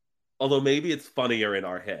 Although maybe it's funnier in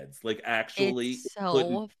our heads. Like, actually, it's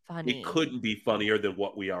so funny. It couldn't be funnier than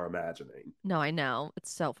what we are imagining. No, I know.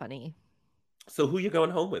 It's so funny. So who you going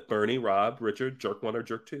home with? Bernie, Rob, Richard, Jerk 1 or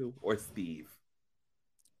Jerk 2? Or Steve?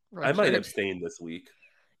 Richard. I might abstain this week.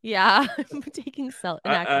 Yeah, I'm taking an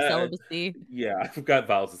act of celibacy. Yeah, I've got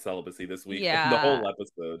vows of celibacy this week. Yeah. The whole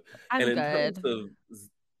episode. I'm and good. In terms of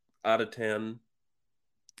out of 10,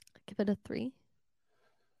 give it a 3.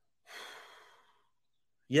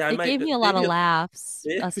 Yeah, it gave me a lot of laughs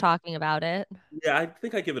us talking about it. Yeah, I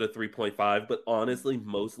think I give it a 3.5, but honestly,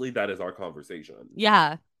 mostly that is our conversation.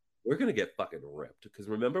 Yeah. We're going to get fucking ripped. Because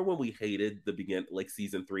remember when we hated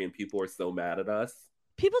season 3 and people were so mad at us?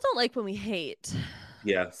 People don't like when we hate.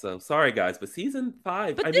 Yeah, so sorry guys, but season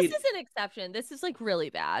 5. But this is an exception. This is like really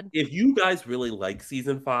bad. If you guys really like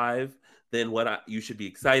season 5, then what you should be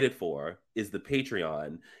excited for is the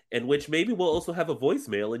Patreon, in which maybe we'll also have a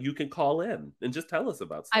voicemail and you can call in and just tell us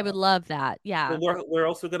about stuff. I would love that. Yeah. And we're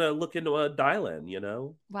also going to look into a dial-in, you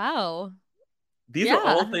know? Wow. These are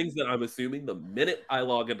all things that I'm assuming the minute I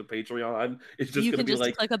log into Patreon, it's just going to be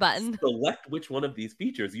like, click a button. Select which one of these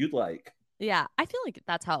features you'd like. Yeah, I feel like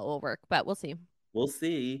that's how it will work, but we'll see. We'll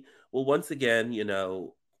see. Well, once again,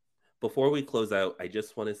 before we close out, I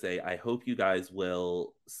just want to say I hope you guys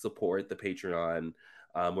will support the Patreon.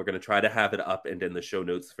 We're going to try to have it up and in the show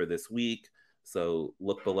notes for this week. So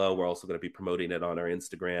look below. We're also going to be promoting it on our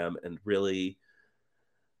Instagram. And really,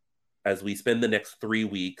 as we spend the next 3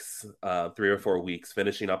 weeks, 3 or 4 weeks,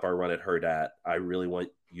 finishing up our run at Hurrdat, I really want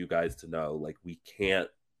you guys to know, like, we can't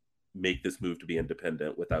make this move to be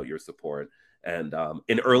independent without your support. And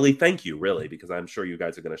an early thank you, really, because I'm sure you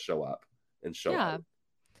guys are going to show up and show up.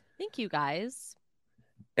 Thank you, guys.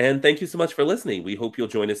 And thank you so much for listening. We hope you'll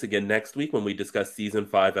join us again next week when we discuss season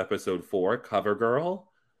 5, episode 4, Cover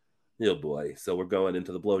Girl. Oh boy. So we're going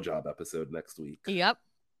into the blowjob episode next week. Yep.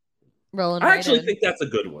 Rolling. I actually think that's a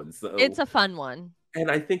good one. So it's a fun one.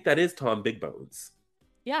 And I think that is Tom Big Bones.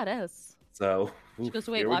 Yeah, it is. So she goes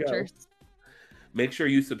to Weight Watchers. Make sure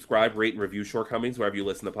you subscribe, rate, and review Shortcomings wherever you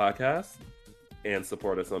listen to podcasts. And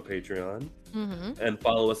support us on Patreon. Mm-hmm. And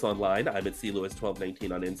follow us online. I'm at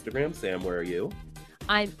CLewis1219 on Instagram. Sam, where are you?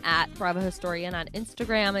 I'm at Bravo Historian on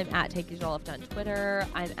Instagram. I'm at Take It All Left on Twitter.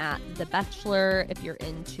 I'm at The Bachelor. If you're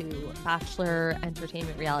into Bachelor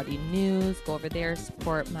entertainment reality news, go over there,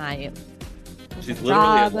 support my She's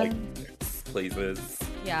literally at like places.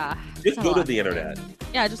 Yeah. Just go to the internet.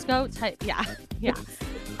 Yeah, just go type. Yeah. Yeah.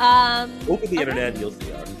 Open the internet and you'll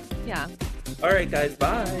see us. Yeah. All right, guys.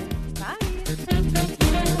 Bye. Bye.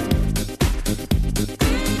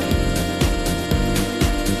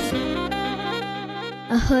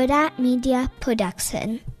 A Hurrdat Media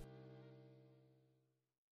Production.